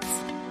markets.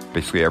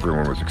 Basically,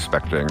 everyone was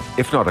expecting,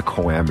 if not a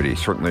calamity,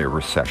 certainly a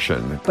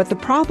recession. But the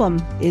problem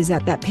is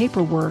that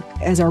paperwork,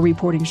 as our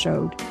reporting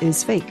showed,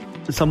 is fake.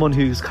 As someone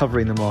who's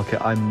covering the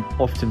market, I'm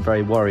often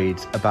very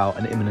worried about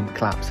an imminent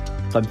collapse.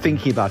 So I'm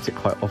thinking about it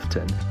quite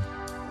often.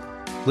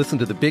 Listen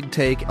to The Big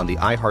Take on the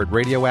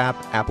iHeartRadio app,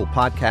 Apple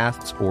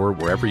Podcasts, or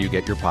wherever you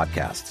get your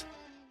podcasts.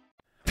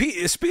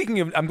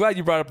 Speaking of, I'm glad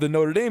you brought up the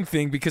Notre Dame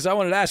thing, because I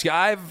wanted to ask you,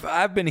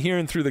 I've been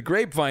hearing through the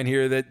grapevine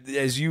here that,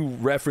 as you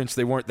referenced,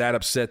 they weren't that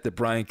upset that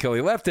Brian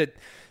Kelly left, that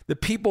the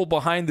people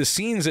behind the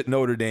scenes at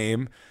Notre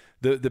Dame,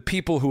 the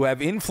people who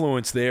have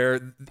influence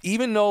there,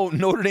 even though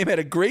Notre Dame had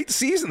a great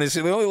season this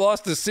year, they only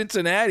lost to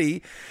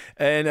Cincinnati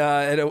and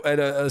had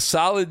a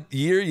solid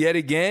year yet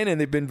again,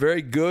 and they've been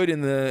very good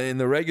in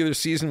the regular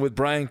season with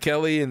Brian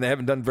Kelly, and they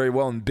haven't done very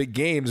well in big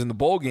games, in the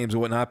bowl games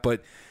and whatnot,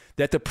 but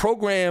that the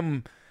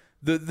program...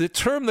 The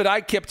term that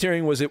I kept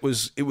hearing was it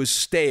was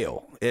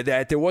stale,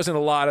 that there wasn't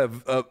a lot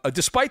of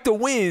despite the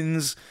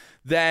wins,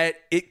 that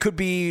it could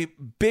be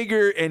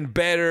bigger and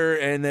better,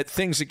 and that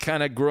things had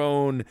kind of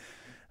grown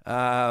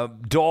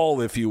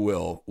dull, if you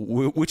will,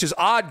 which is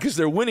odd because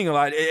they're winning a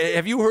lot.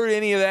 Have you heard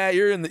any of that?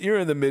 You're in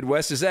the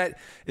Midwest. Is that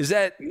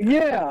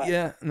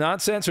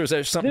nonsense, or is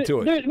there something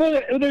to it?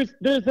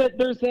 There's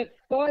that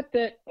thought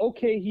that,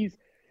 okay,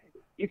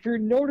 if you're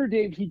Notre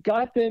Dame, he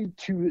got them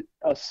to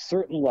a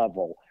certain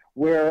level,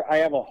 where I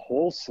have a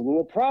whole slew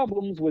of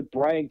problems with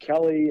Brian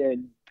Kelly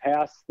and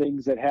past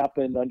things that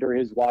happened under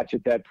his watch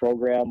at that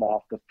program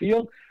off the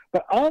field.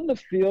 But on the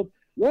field,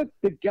 look,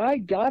 the guy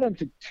got him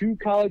to 2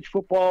 college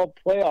football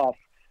playoff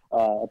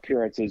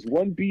appearances,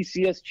 1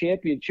 BCS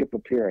championship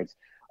appearance.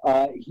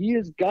 He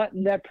has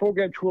gotten that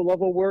program to a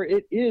level where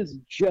it is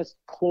just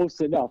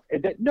close enough.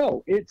 And that,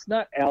 no, it's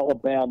not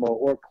Alabama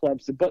or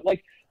Clemson, but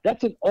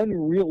that's an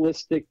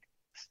unrealistic,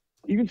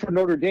 even for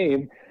Notre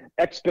Dame,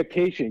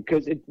 expectation,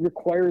 because it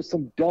requires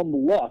some dumb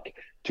luck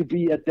to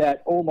be at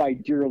that, oh my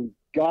dear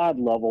God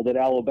level that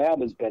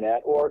Alabama's been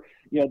at, or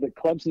that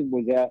Clemson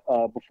was at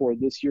before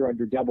this year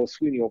under Dabo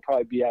Swinney, will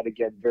probably be at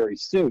again very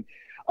soon.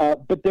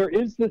 But there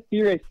is the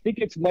theory, I think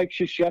it's Mike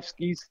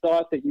Krzyzewski's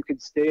thought, that you can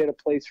stay at a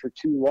place for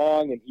too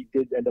long, and he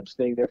did end up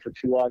staying there for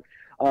too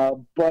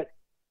long. But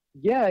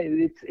yeah,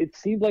 it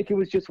seemed like it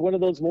was just one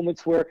of those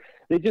moments where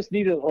they just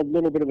needed a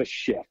little bit of a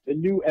shift, a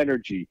new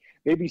energy,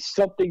 maybe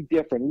something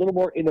different, a little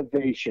more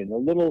innovation, a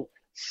little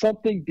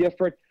something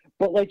different.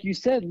 But like you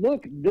said,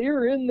 look,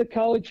 they're in the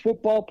college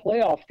football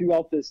playoff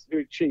throughout this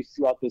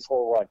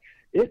whole run.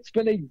 It's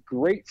been a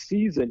great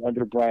season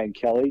under Brian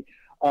Kelly.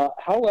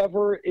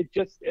 However,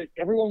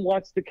 everyone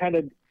wants to kind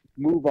of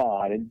move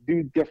on and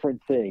do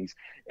different things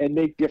and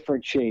make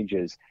different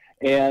changes.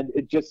 And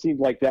it just seemed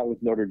like that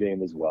with Notre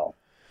Dame as well.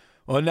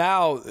 Well,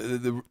 now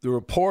the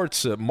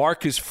reports,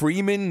 Marcus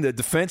Freeman, the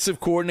defensive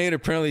coordinator,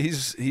 apparently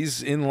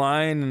he's in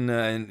line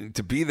and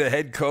to be the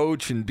head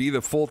coach and be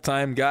the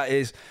full-time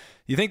guy.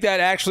 You think that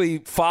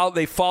actually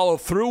they follow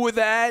through with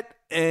that?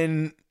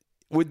 And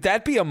would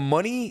that be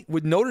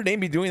would Notre Dame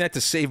be doing that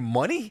to save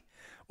money?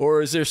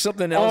 Or is there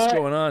something else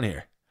going on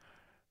here?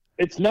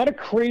 It's not a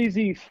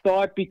crazy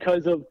thought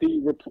because of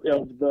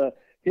the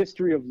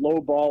history of low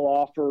ball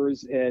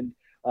offers and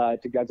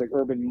to guys like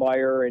Urban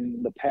Meyer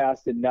in the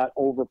past, and not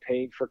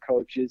overpaying for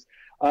coaches,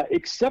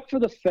 except for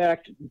the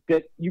fact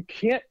that you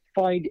can't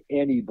find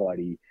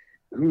anybody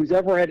who's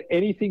ever had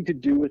anything to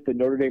do with the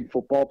Notre Dame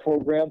football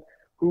program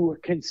who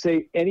can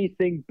say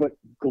anything but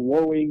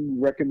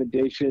glowing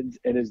recommendations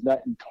and is not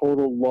in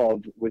total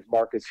love with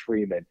Marcus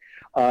Freeman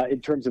in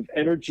terms of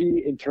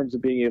energy, in terms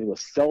of being able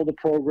to sell the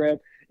program,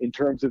 in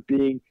terms of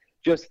being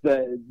just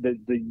the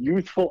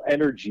youthful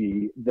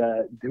energy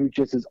who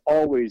just is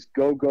always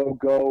go, go,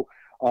 go,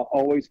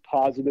 always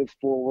positive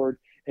forward,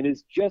 and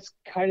is just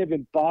kind of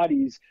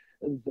embodies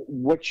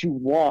what you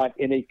want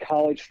in a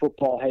college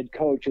football head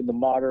coach in the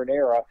modern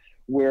era,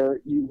 where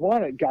you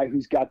want a guy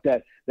who's got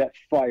that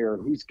fire,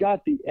 who's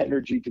got the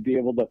energy to be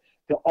able to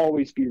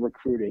always be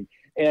recruiting.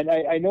 And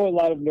I know a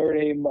lot of Notre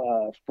Dame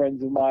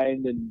friends of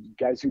mine and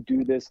guys who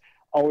do this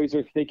always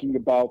are thinking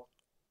about,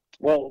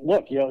 well,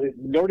 look,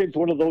 Notre Dame's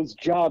one of those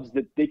jobs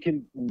that they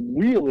can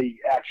really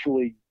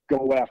actually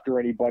go after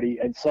anybody,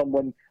 and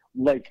someone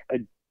like a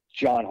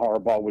John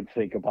Harbaugh would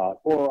think about,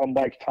 or a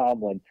Mike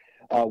Tomlin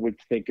would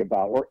think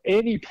about, or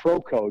any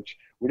pro coach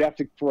would have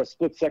to, for a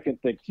split second,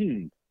 think,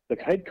 the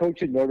head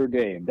coach at Notre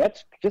Dame,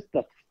 that's just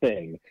the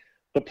thing.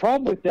 The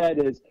problem with that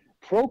is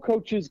pro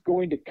coaches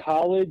going to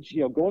college,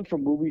 going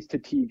from movies to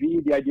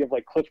TV, the idea of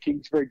like Cliff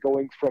Kingsbury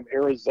going from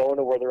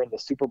Arizona, where they're in the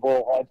Super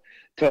Bowl hunt,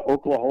 to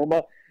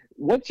Oklahoma.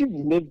 Once you've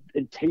lived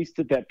and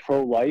tasted that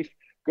pro life,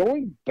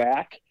 going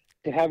back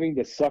to having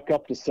to suck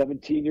up to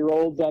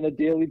 17-year-olds on a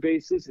daily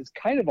basis is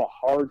kind of a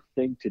hard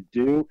thing to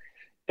do.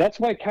 That's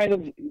why kind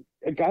of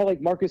a guy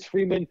like Marcus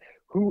Freeman,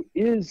 who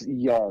is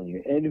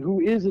young and who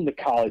is in the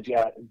college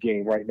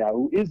game right now,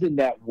 who is in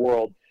that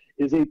world,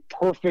 is a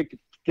perfect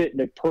fit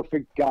and a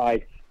perfect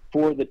guy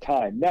for the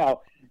time.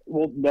 Now,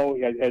 we'll know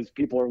as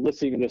people are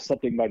listening to this,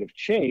 something might have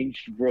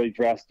changed really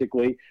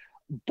drastically,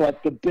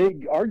 but the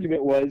big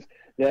argument was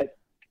that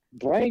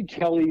Brian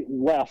Kelly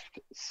left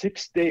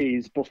 6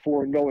 days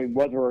before knowing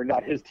whether or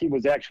not his team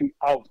was actually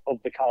out of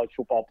the college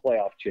football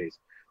playoff chase.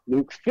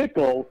 Luke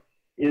Fickell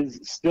is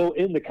still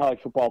in the college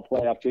football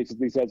playoff chase, at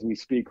least as we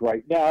speak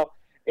right now.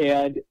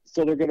 And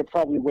so they're going to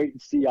probably wait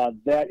and see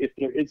on that. If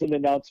there is an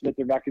announcement,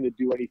 they're not going to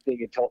do anything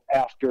until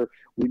after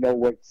we know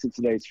what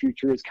Cincinnati's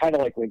future is. Kind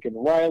of like Lincoln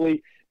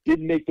Riley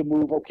didn't make the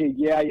move. Okay,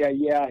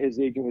 yeah. His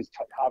agent was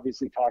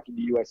obviously talking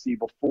to USC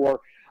before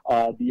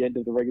the end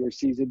of the regular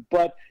season,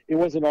 but it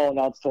wasn't all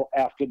announced till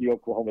after the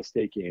Oklahoma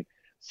State game.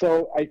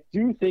 So I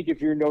do think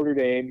if you're Notre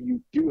Dame,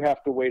 you do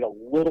have to wait a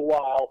little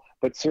while,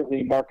 but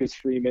certainly Marcus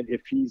Freeman,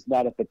 if he's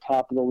not at the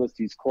top of the list,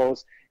 he's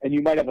close. And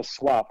you might have a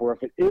swap where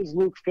if it is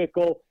Luke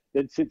Fickell,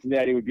 then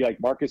Cincinnati would be like,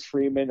 Marcus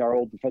Freeman, our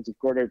old defensive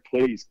coordinator,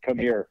 please come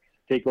here,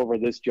 take over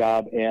this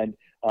job, and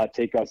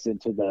take us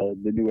into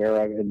the new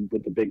era, and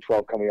with the Big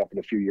 12 coming up in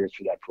a few years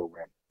for that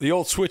program. The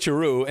old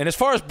switcheroo. And as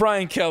far as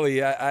Brian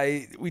Kelly,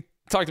 we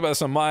talked about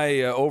this on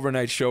my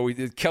overnight show. We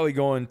did Kelly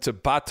going to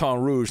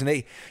Baton Rouge,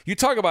 and you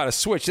talk about a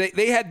switch.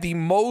 They had the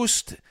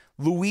most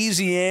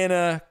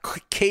Louisiana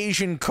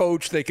Cajun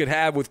coach they could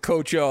have with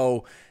Coach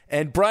O.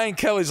 And Brian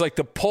Kelly's like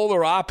the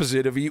polar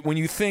opposite of when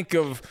you think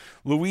of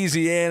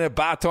Louisiana,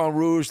 Baton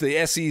Rouge,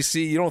 the SEC,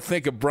 you don't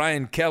think of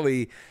Brian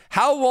Kelly.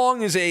 How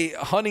long is a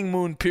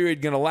honeymoon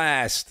period going to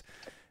last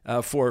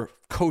for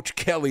Coach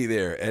Kelly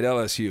there at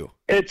LSU?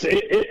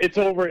 It's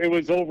over. It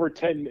was over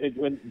 10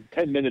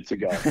 minutes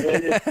ago.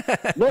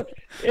 Look,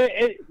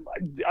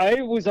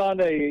 I was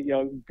on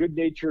a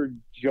good-natured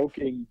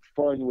joking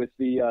fun with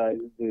the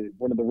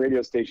one of the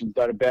radio stations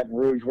down in Baton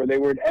Rouge where they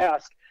were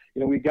asked.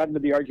 We got into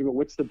the argument,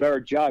 what's the better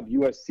job,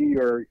 USC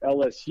or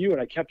LSU?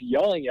 And I kept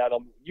yelling at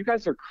them, you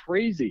guys are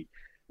crazy.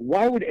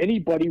 Why would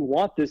anybody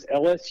want this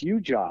LSU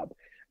job?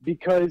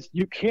 Because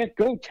you can't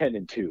go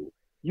 10-2.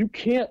 You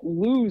can't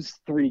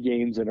lose 3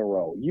 games in a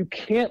row. You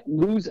can't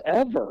lose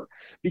ever,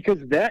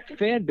 because that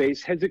fan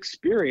base has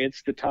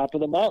experienced the top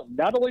of the mountain.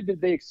 Not only did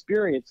they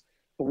experience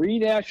 3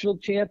 national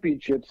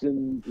championships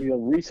in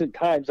recent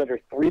times under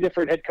 3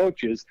 different head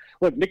coaches.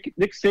 Look, Nick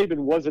Saban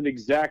wasn't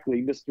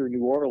exactly Mr.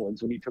 New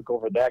Orleans when he took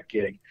over that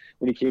gig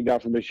when he came down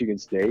from Michigan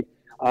State.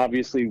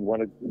 Obviously,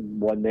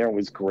 one there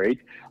was great.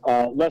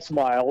 Les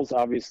Miles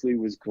obviously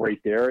was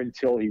great there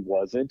until he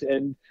wasn't.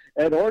 And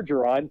Ed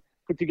Orgeron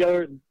put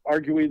together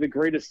arguably the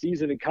greatest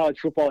season in college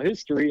football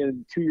history,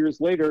 and 2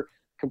 years later,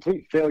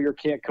 complete failure,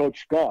 can't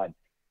coach, gone.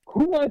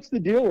 Who wants to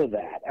deal with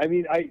that? I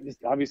mean,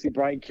 obviously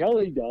Brian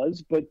Kelly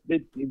does, but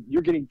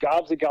you're getting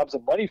gobs and gobs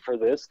of money for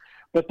this.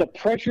 But the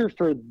pressure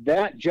for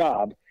that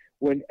job,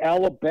 when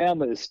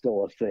Alabama is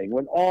still a thing,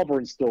 when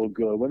Auburn's still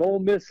good, when Ole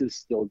Miss is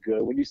still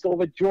good, when you still have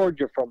a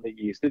Georgia from the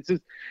East,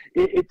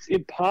 it's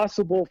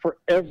impossible for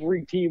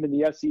every team in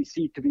the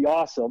SEC to be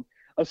awesome,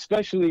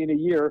 especially in a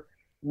year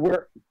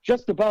where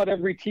just about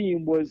every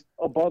team was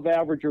above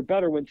average or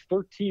better when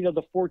 13 of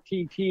the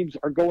 14 teams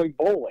are going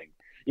bowling.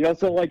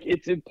 So like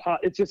it's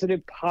just an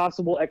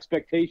impossible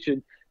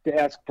expectation to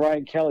ask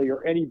Brian Kelly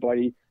or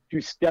anybody to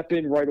step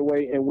in right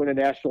away and win a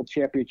national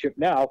championship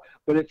now.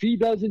 But if he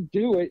doesn't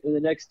do it in the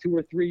next 2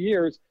 or 3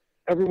 years,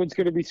 everyone's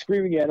going to be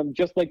screaming at him,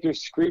 just like they're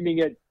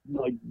screaming at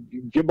like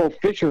Jimbo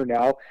Fisher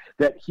now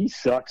that he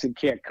sucks and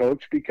can't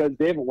coach because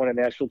they haven't won a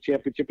national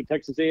championship at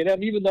Texas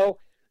A&M, even though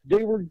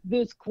they were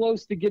this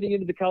close to getting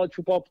into the college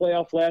football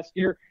playoff last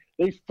year.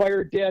 They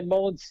fired Dan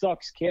Mullen,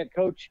 sucks, can't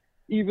coach.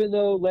 Even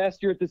though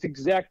last year at this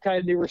exact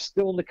time they were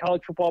still in the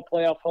college football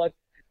playoff hunt.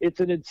 It's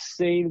an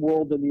insane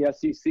world in the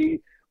SEC,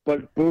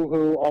 but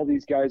boo-hoo, all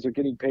these guys are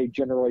getting paid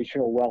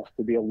generational wealth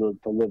to be able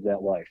to live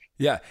that life.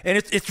 Yeah, and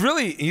it's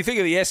really, you think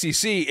of the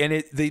SEC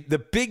and the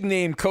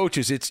big-name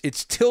coaches,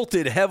 it's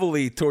tilted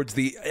heavily towards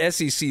the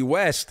SEC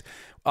West,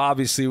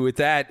 obviously, with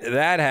that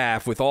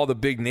half, with all the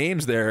big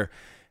names there.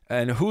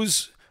 And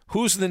who's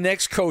the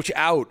next coach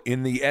out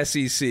in the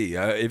SEC?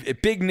 A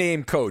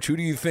big-name coach, who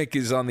do you think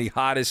is on the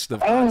hottest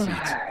of hot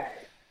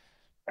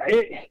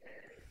seats?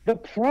 The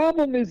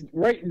problem is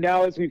right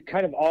now, as we've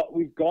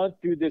gone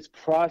through this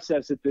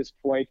process at this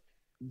point,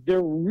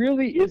 there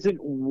really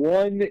isn't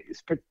one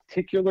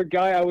particular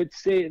guy. I would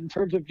say in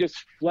terms of just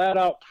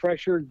flat-out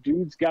pressure,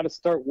 dude's got to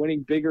start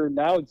winning bigger.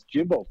 Now it's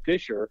Jimbo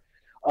Fisher,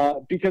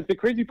 because the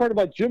crazy part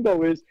about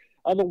Jimbo is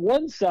on the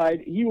one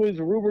side, he was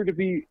rumored to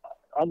be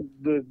on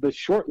the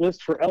short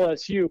list for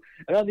LSU.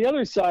 And on the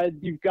other side,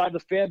 you've got the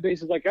fan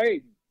base is like,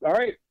 hey, all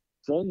right,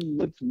 son,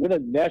 let's win a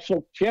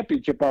national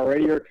championship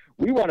already, or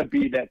we want to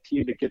be that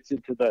team that gets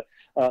into the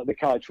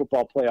college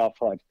football playoff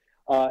hunt.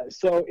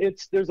 So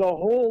there's a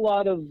whole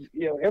lot of,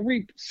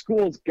 every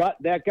school's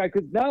got that guy.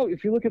 Because now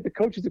if you look at the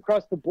coaches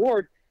across the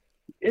board,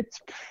 it's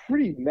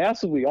pretty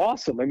massively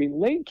awesome. I mean,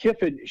 Lane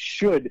Kiffin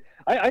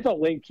I thought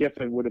Lane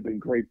Kiffin would have been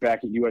great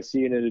back at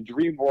USC, and in a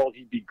dream world,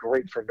 he'd be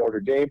great for Notre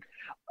Dame.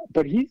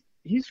 But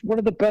he's one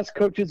of the best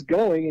coaches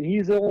going, and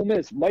he's at Ole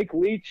Miss. Mike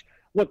Leach,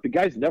 look, the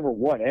guy's never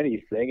won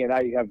anything, and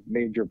I have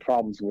major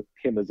problems with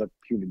him as a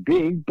human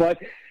being, but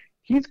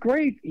he's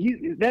great.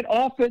 That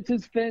offense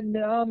is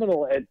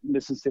phenomenal at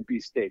Mississippi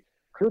State.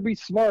 Kirby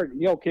Smart,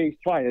 okay,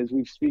 fine. As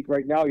we speak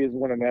right now, he hasn't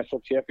won a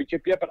national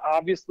championship yet, but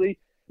obviously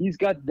He's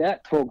got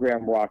that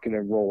program rocking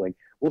and rolling.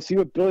 We'll see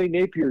what Billy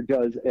Napier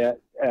does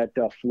at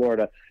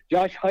Florida.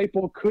 Josh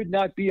Heupel could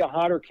not be a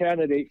hotter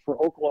candidate for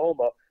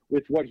Oklahoma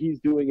with what he's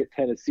doing at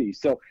Tennessee.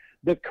 So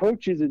the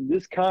coaches in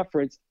this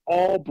conference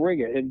all bring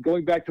it. And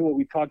going back to what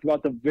we talked about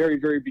at the very,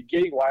 very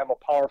beginning, why I'm a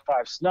Power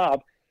 5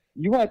 snob,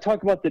 you want to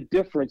talk about the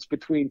difference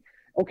between,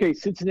 okay,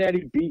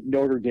 Cincinnati beat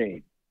Notre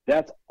Dame.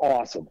 That's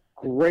awesome.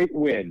 Great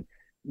win.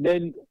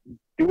 Then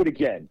do it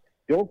again.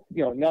 Don't,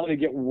 now they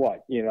get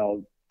what?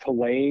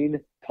 Tulane,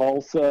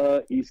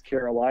 Tulsa, East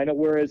Carolina.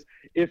 Whereas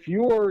if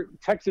you're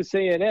Texas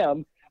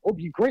A&M,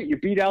 great. You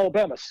beat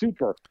Alabama.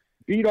 Super.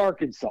 Beat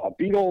Arkansas,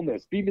 beat Ole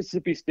Miss, beat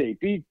Mississippi State,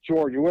 beat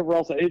Georgia, whoever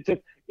else.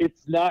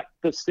 It's not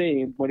the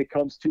same when it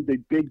comes to the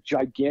big,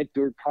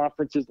 gigantic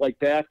conferences like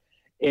that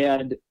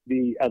and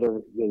the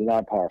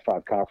non-Power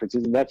 5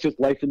 conferences, and that's just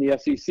life in the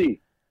SEC.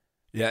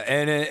 Yeah,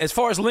 and as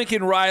far as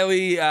Lincoln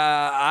Riley,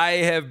 I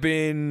have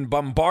been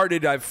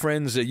bombarded. I have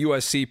friends,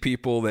 USC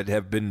people that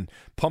have been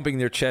pumping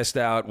their chest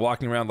out,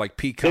 walking around like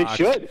peacocks.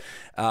 They should.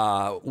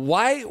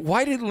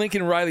 Why did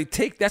Lincoln Riley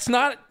take? That's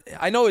not.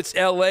 I know it's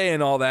L.A.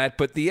 and all that,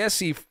 but the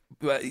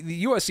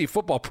USC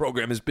football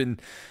program has been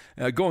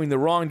going the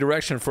wrong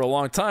direction for a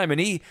long time. And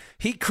he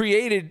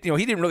created,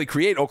 he didn't really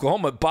create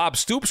Oklahoma. Bob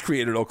Stoops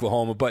created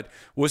Oklahoma. But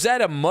was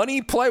that a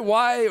money play?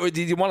 Why? Or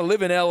did you want to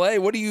live in L.A.?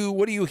 What are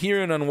you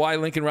hearing on why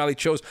Lincoln Riley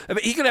chose? I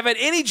mean, he could have had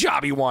any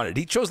job he wanted.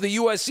 He chose the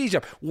USC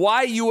job.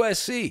 Why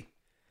USC?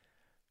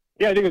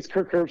 Yeah, I think it's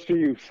Kirk Herbstreit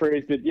who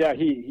phrased it. Yeah,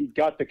 he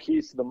got the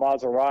keys to the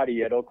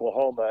Maserati at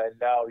Oklahoma, and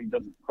now he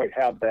doesn't quite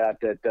have that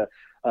at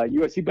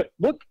USC. But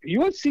look,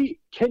 USC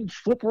can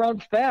flip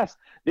around fast.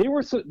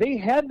 They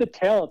had the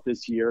talent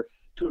this year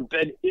to have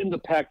been in the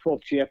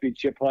Pac-12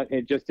 championship hunt, and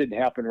it just didn't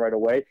happen right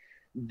away.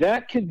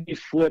 That can be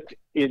flipped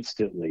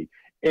instantly.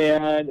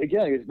 And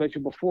again, as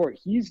mentioned before,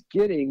 he's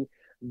getting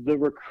the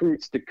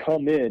recruits to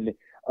come in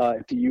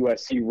to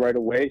USC right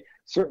away.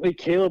 Certainly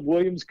Caleb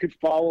Williams could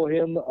follow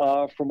him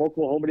from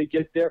Oklahoma to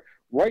get there.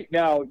 Right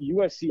now,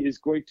 USC is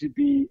going to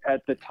be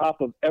at the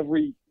top of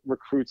every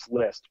recruit's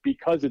list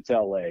because it's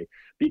LA,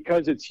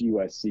 because it's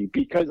USC,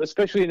 because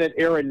especially in an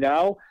era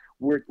now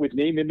where, with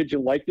name, image,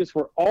 and likeness,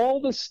 where all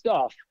the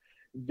stuff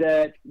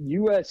that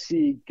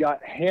USC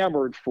got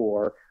hammered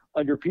for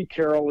under Pete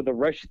Carroll with the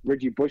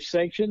Reggie Bush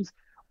sanctions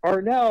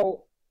are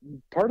now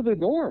part of the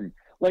norm.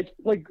 What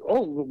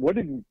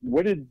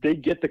did they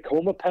get the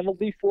coma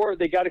penalty for?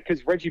 They got it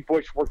because Reggie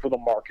Bush worked with a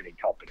marketing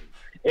company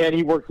and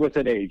he worked with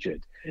an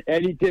agent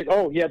and he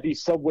had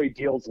these Subway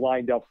deals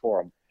lined up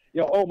for him.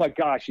 Oh my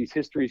gosh, he's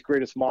history's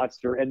greatest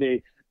monster, and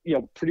they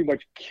pretty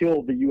much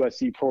killed the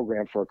USC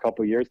program for a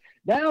couple of years.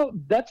 Now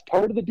that's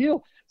part of the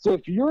deal. So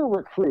if you're a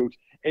recruit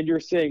and you're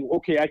saying,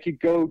 okay, I could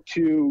go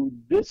to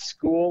this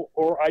school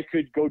or I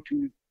could go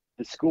to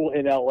the school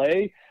in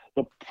LA,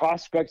 the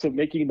prospects of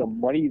making the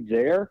money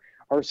there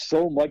are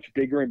so much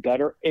bigger and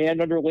better.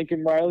 And under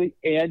Lincoln Riley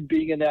and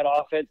being in that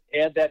offense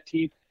and that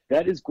team,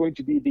 that is going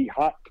to be the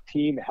hot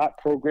team, hot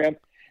program.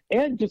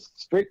 And just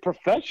straight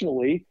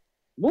professionally,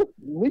 look,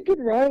 Lincoln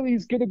Riley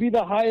is going to be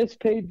the highest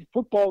paid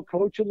football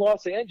coach in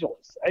Los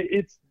Angeles.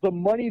 It's the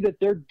money that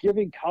they're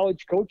giving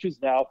college coaches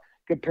now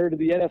compared to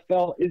the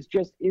NFL is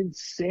just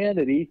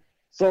insanity.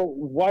 So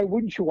why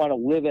wouldn't you want to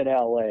live in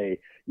LA,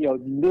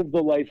 live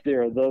the life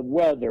there, the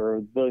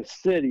weather, the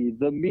city,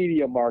 the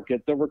media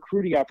market, the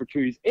recruiting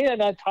opportunities.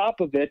 And on top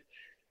of it,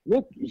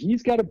 look,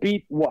 he's got to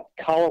beat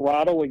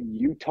Colorado and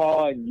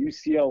Utah and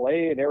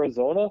UCLA and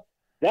Arizona.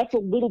 That's a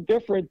little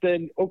different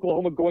than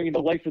Oklahoma going into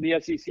life in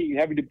the SEC and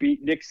having to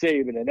beat Nick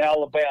Saban and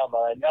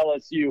Alabama and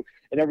LSU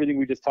and everything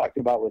we just talked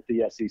about with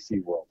the SEC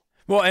world.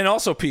 Well, and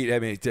also, Pete, I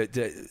mean,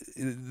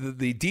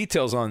 the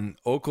details on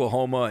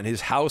Oklahoma and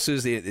his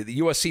houses, the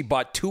USC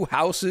bought 2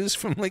 houses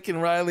from Lincoln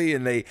Riley,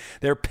 and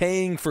they're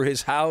paying for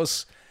his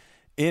house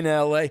in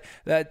L.A.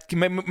 That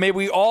may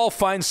we all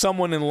find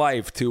someone in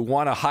life to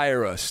want to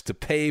hire us to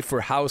pay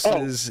for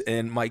houses. Oh.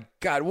 And my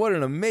God, what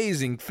an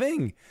amazing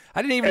thing.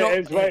 I didn't even know.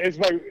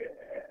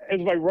 As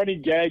my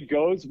running gag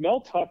goes,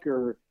 Mel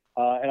Tucker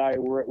and I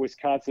were at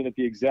Wisconsin at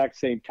the exact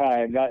same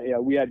time.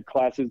 We had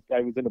classes.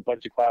 I was in a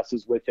bunch of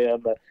classes with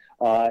him.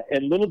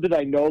 And little did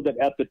I know that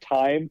at the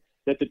time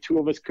that the two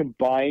of us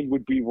combined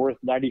would be worth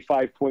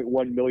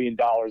 $95.1 million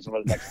over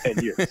the next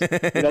 10 years.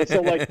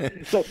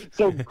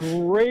 So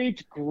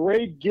great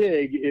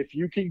gig if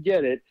you can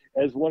get it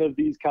as one of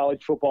these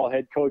college football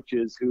head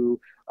coaches who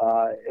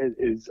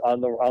is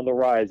on the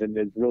rise and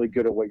is really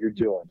good at what you're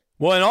doing.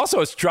 Well, and also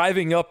it's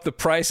driving up the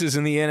prices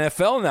in the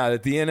NFL now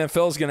that the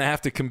NFL is going to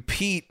have to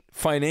compete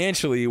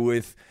financially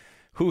with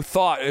who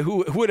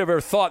would have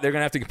ever thought they're going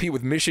to have to compete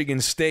with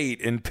Michigan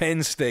State and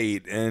Penn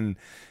State and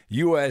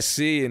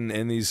USC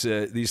and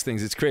these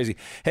things. It's crazy.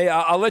 Hey,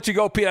 I'll let you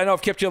go, Pete. I know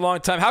I've kept you a long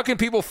time. How can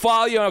people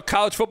follow you?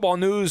 College Football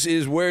News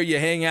is where you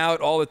hang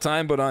out all the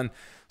time, but on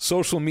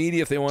social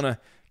media, if they want to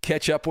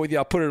catch up with you,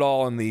 I'll put it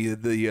all in the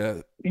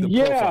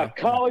profile.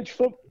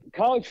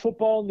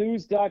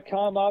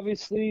 collegefootballnews.com,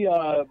 obviously.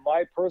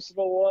 My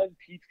personal one,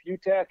 Pete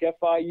Fiutak,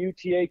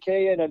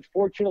 Fiutak. And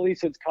unfortunately,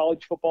 since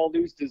College Football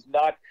News does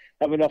not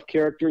have enough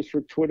characters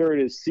for Twitter,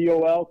 it is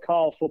COL,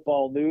 College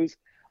Football News.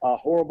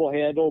 Horrible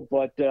handle,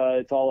 but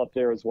it's all up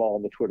there as well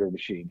on the Twitter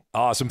machine.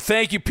 Awesome.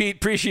 Thank you, Pete.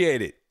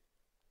 Appreciate it.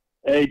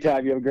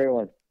 Anytime. You have a great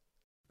one.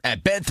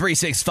 At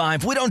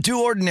Bet365, we don't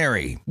do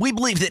ordinary. We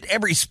believe that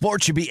every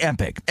sport should be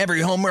epic.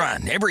 Every home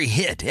run, every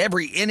hit,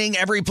 every inning,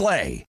 every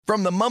play.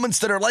 From the moments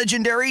that are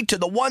legendary to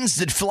the ones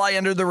that fly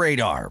under the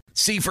radar.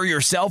 See for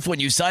yourself when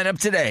you sign up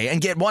today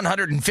and get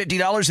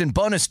 $150 in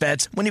bonus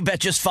bets when you bet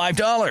just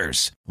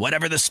 $5.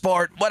 Whatever the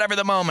sport, whatever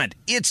the moment,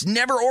 it's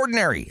never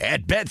ordinary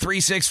at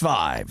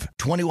Bet365.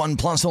 21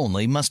 plus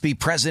only. Must be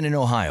present in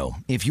Ohio.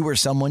 If you or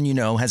someone you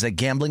know has a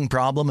gambling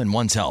problem and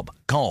wants help,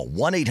 call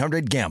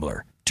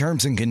 1-800-GAMBLER.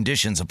 Terms and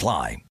conditions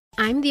apply.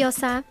 I'm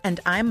Diosa.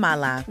 And I'm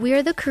Mala. We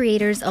are the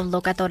creators of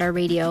Locatora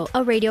Radio,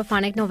 a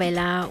radiophonic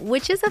novela,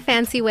 which is a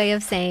fancy way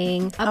of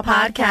saying a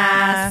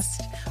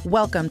podcast.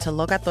 Welcome to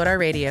Locatora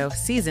Radio,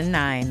 Season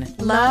 9.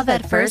 Love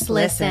at first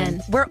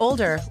listen. We're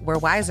older, we're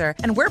wiser,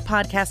 and we're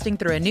podcasting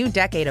through a new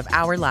decade of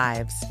our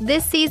lives.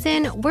 This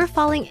season, we're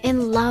falling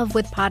in love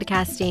with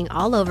podcasting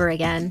all over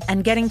again.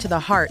 And getting to the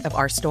heart of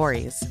our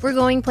stories. We're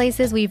going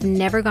places we've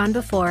never gone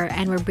before,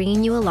 and we're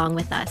bringing you along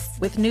with us.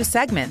 With new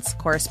segments,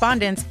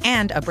 correspondence,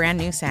 and a brand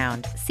new sound.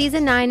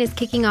 Season 9 is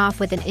kicking off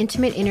with an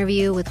intimate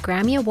interview with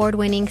Grammy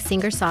Award-winning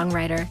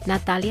singer-songwriter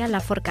Natalia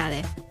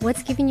Lafourcade.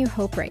 What's giving you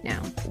hope right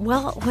now?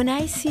 Well, when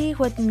I see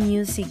what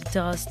music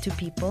does to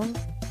people,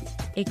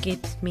 it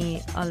gives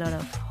me a lot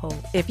of hope.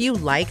 If you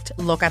liked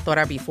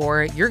Locatora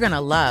before, you're going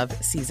to love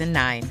Season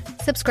 9.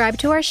 Subscribe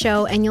to our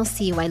show and you'll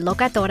see why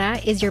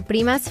Locatora is your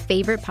prima's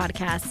favorite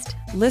podcast.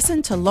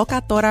 Listen to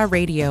Locatora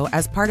Radio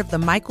as part of the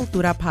My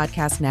Cultura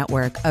Podcast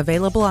Network,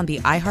 available on the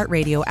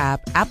iHeartRadio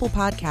app, Apple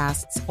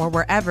Podcasts, or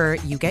wherever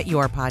you get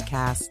your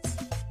podcasts.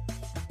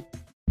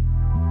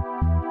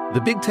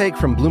 The Big Take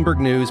from Bloomberg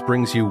News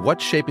brings you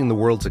what's shaping the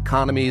world's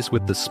economies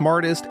with the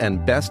smartest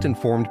and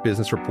best-informed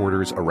business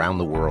reporters around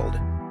the world.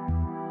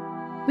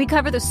 We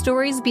cover the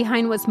stories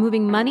behind what's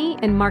moving money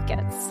and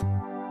markets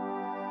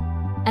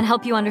and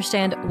help you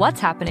understand what's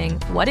happening,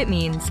 what it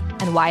means,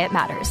 and why it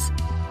matters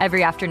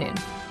every afternoon.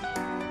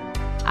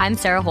 I'm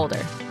Sarah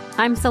Holder.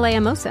 I'm Saleha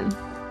Mohsen.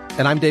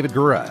 And I'm David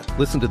Gura.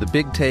 Listen to The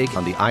Big Take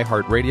on the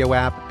iHeartRadio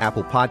app,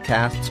 Apple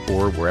Podcasts,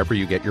 or wherever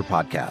you get your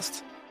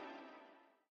podcasts.